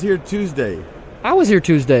 I was here Tuesday. I was here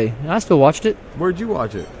Tuesday. I still watched it. Where'd you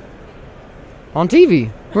watch it? On TV.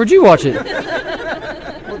 Where'd you watch it?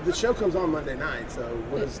 Well, the show comes on Monday night, so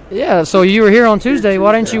what is... Yeah, so you were here on Tuesday.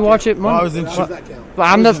 Why didn't you watch it Monday? Well, I was in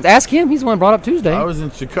I'm just ask him. He's the one who brought up Tuesday. I was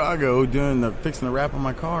in Chicago fixing the wrap on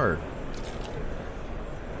my car.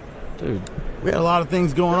 Dude. We had a lot of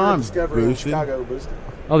things going on. Discovery in Chicago, Boosted.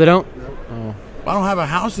 Oh, they don't? No. Oh. I don't have a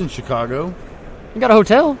house in Chicago. You got a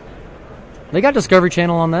hotel. They got Discovery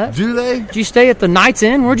Channel on that. Do they? Did you stay at the Knights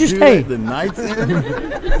Inn? Where'd you stay? The Knights Inn?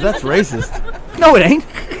 That's racist. No, it ain't.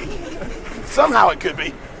 Somehow it could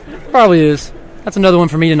be. Probably is. That's another one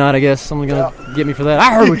for me tonight, I guess. Someone's going to get me for that.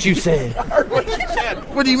 I heard what you said. I heard what you said.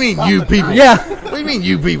 What do you mean, you people? Yeah. What do you mean,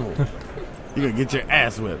 you people? You're going to get your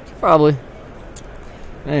ass whipped. Probably.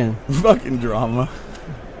 Man. Fucking drama.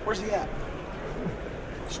 Where's he at?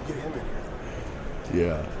 Should get him in here.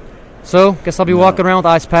 Yeah. So, guess I'll be walking around with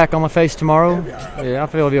ice pack on my face tomorrow. Yeah, I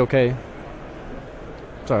feel it'll be okay.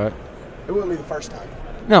 It's all right. It wouldn't be the first time.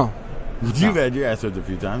 No. You've had your ass whipped a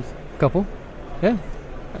few times. Couple. Yeah.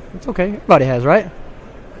 It's okay. Everybody has, right?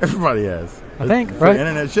 Everybody has. I think, it's right?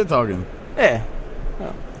 Internet shit talking. Yeah.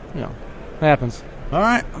 Well, it happens. All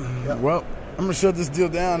right. Well, I'm going to shut this deal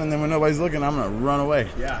down, and then when nobody's looking, I'm going to run away.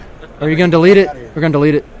 Yeah. Are you going to delete it? We're going to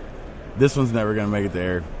delete it. This one's never going to make it to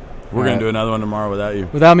air. We're going to do another one tomorrow without you.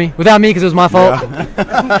 Without me? Without me because it was my fault?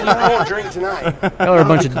 I won't drink tonight. Y'all are a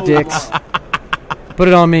bunch of dicks. Put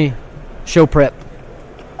it on me. Show prep.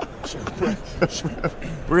 We're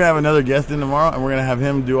going to have another guest in tomorrow, and we're going to have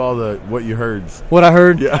him do all the what you heards. What I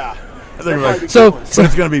heard? Yeah. So but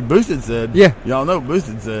it's going to be Boosted said. Yeah. Y'all know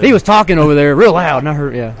Boosted said. He was talking over there real loud, and I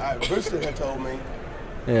heard, yeah. Boosted had told me.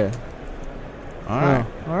 Yeah. All right.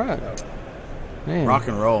 All right. Man. Rock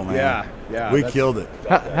and roll, man. Yeah. We killed it.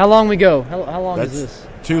 How long we go? How long That's is this?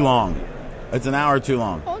 Too long. It's an hour too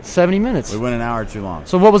long. Oh, it's 70 minutes. We went an hour too long.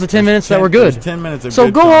 So what was the 10 minutes that were good? 10 minutes of so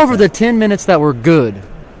good go content. over the 10 minutes that were good.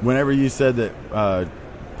 Whenever you said that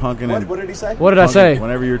Punkin and... What did he say? What did I say?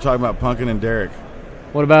 Whenever you were talking about Punkin and Derek.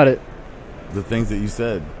 What about it? The things that you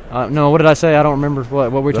said. No, what did I say? I don't remember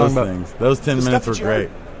what were we talking about. Things. Those 10 minutes were great.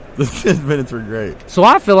 Those 10 minutes were great. So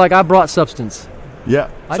I feel like I brought substance.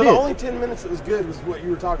 Yeah. I did. did. The only 10 minutes that was good was what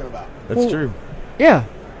you were talking about. That's true. Yeah.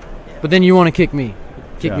 But then you want to kick me.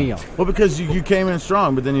 Kick me off. Well, because you came in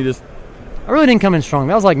strong, but then you just... I really didn't come in strong.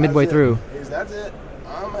 That was like midway through. That's it.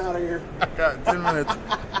 I'm out of here. I got 10 minutes.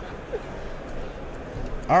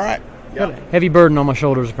 All right. Got a heavy burden on my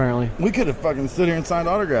shoulders, apparently. We could have fucking stood here and signed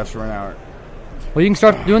autographs for an hour. Well, you can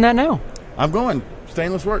start doing that now. I'm going.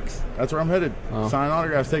 Stainless Works. That's where I'm headed. Oh. Signing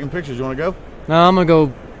autographs, taking pictures. You want to go? No, I'm going to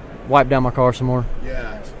go wipe down my car some more.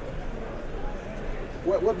 Yeah.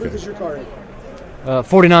 What booth is your car in?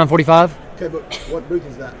 49, 45. Okay, but what booth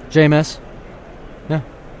is that? JMS. Yeah.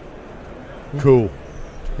 Cool.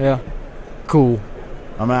 Yeah. Cool.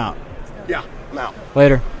 I'm out. Yeah, I'm out.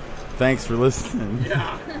 Later. Thanks for listening.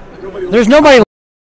 Yeah. There's nobody